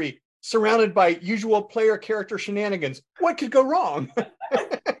mystery surrounded by usual player character shenanigans. What could go wrong?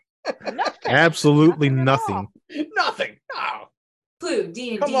 Nothing. Absolutely Nothing at nothing. all. Nothing. No. Clue,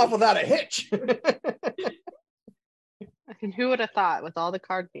 D&D. Come off without a hitch. And who would have thought, with all the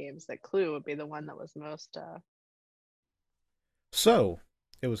card games, that Clue would be the one that was most. So,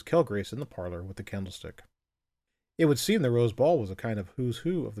 it was Kelgrace in the parlor with the candlestick. It would seem the Rose Ball was a kind of who's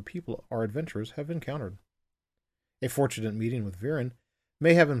who of the people our adventurers have encountered. A fortunate meeting with Viren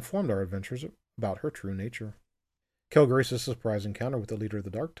may have informed our adventurers about her true nature. Kelgrace's surprise encounter with the leader of the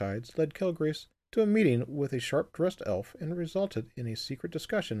Dark Tides led Kelgrace to a meeting with a sharp-dressed elf and resulted in a secret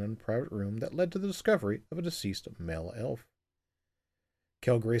discussion in a private room that led to the discovery of a deceased male elf.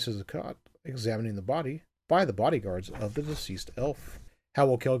 Kelgrace is caught examining the body by the bodyguards of the deceased elf. How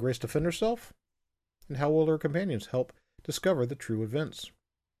will Kelgrace defend herself? And how will her companions help discover the true events?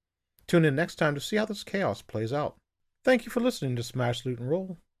 Tune in next time to see how this chaos plays out. Thank you for listening to Smash, Loot, and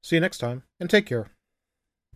Roll. See you next time, and take care.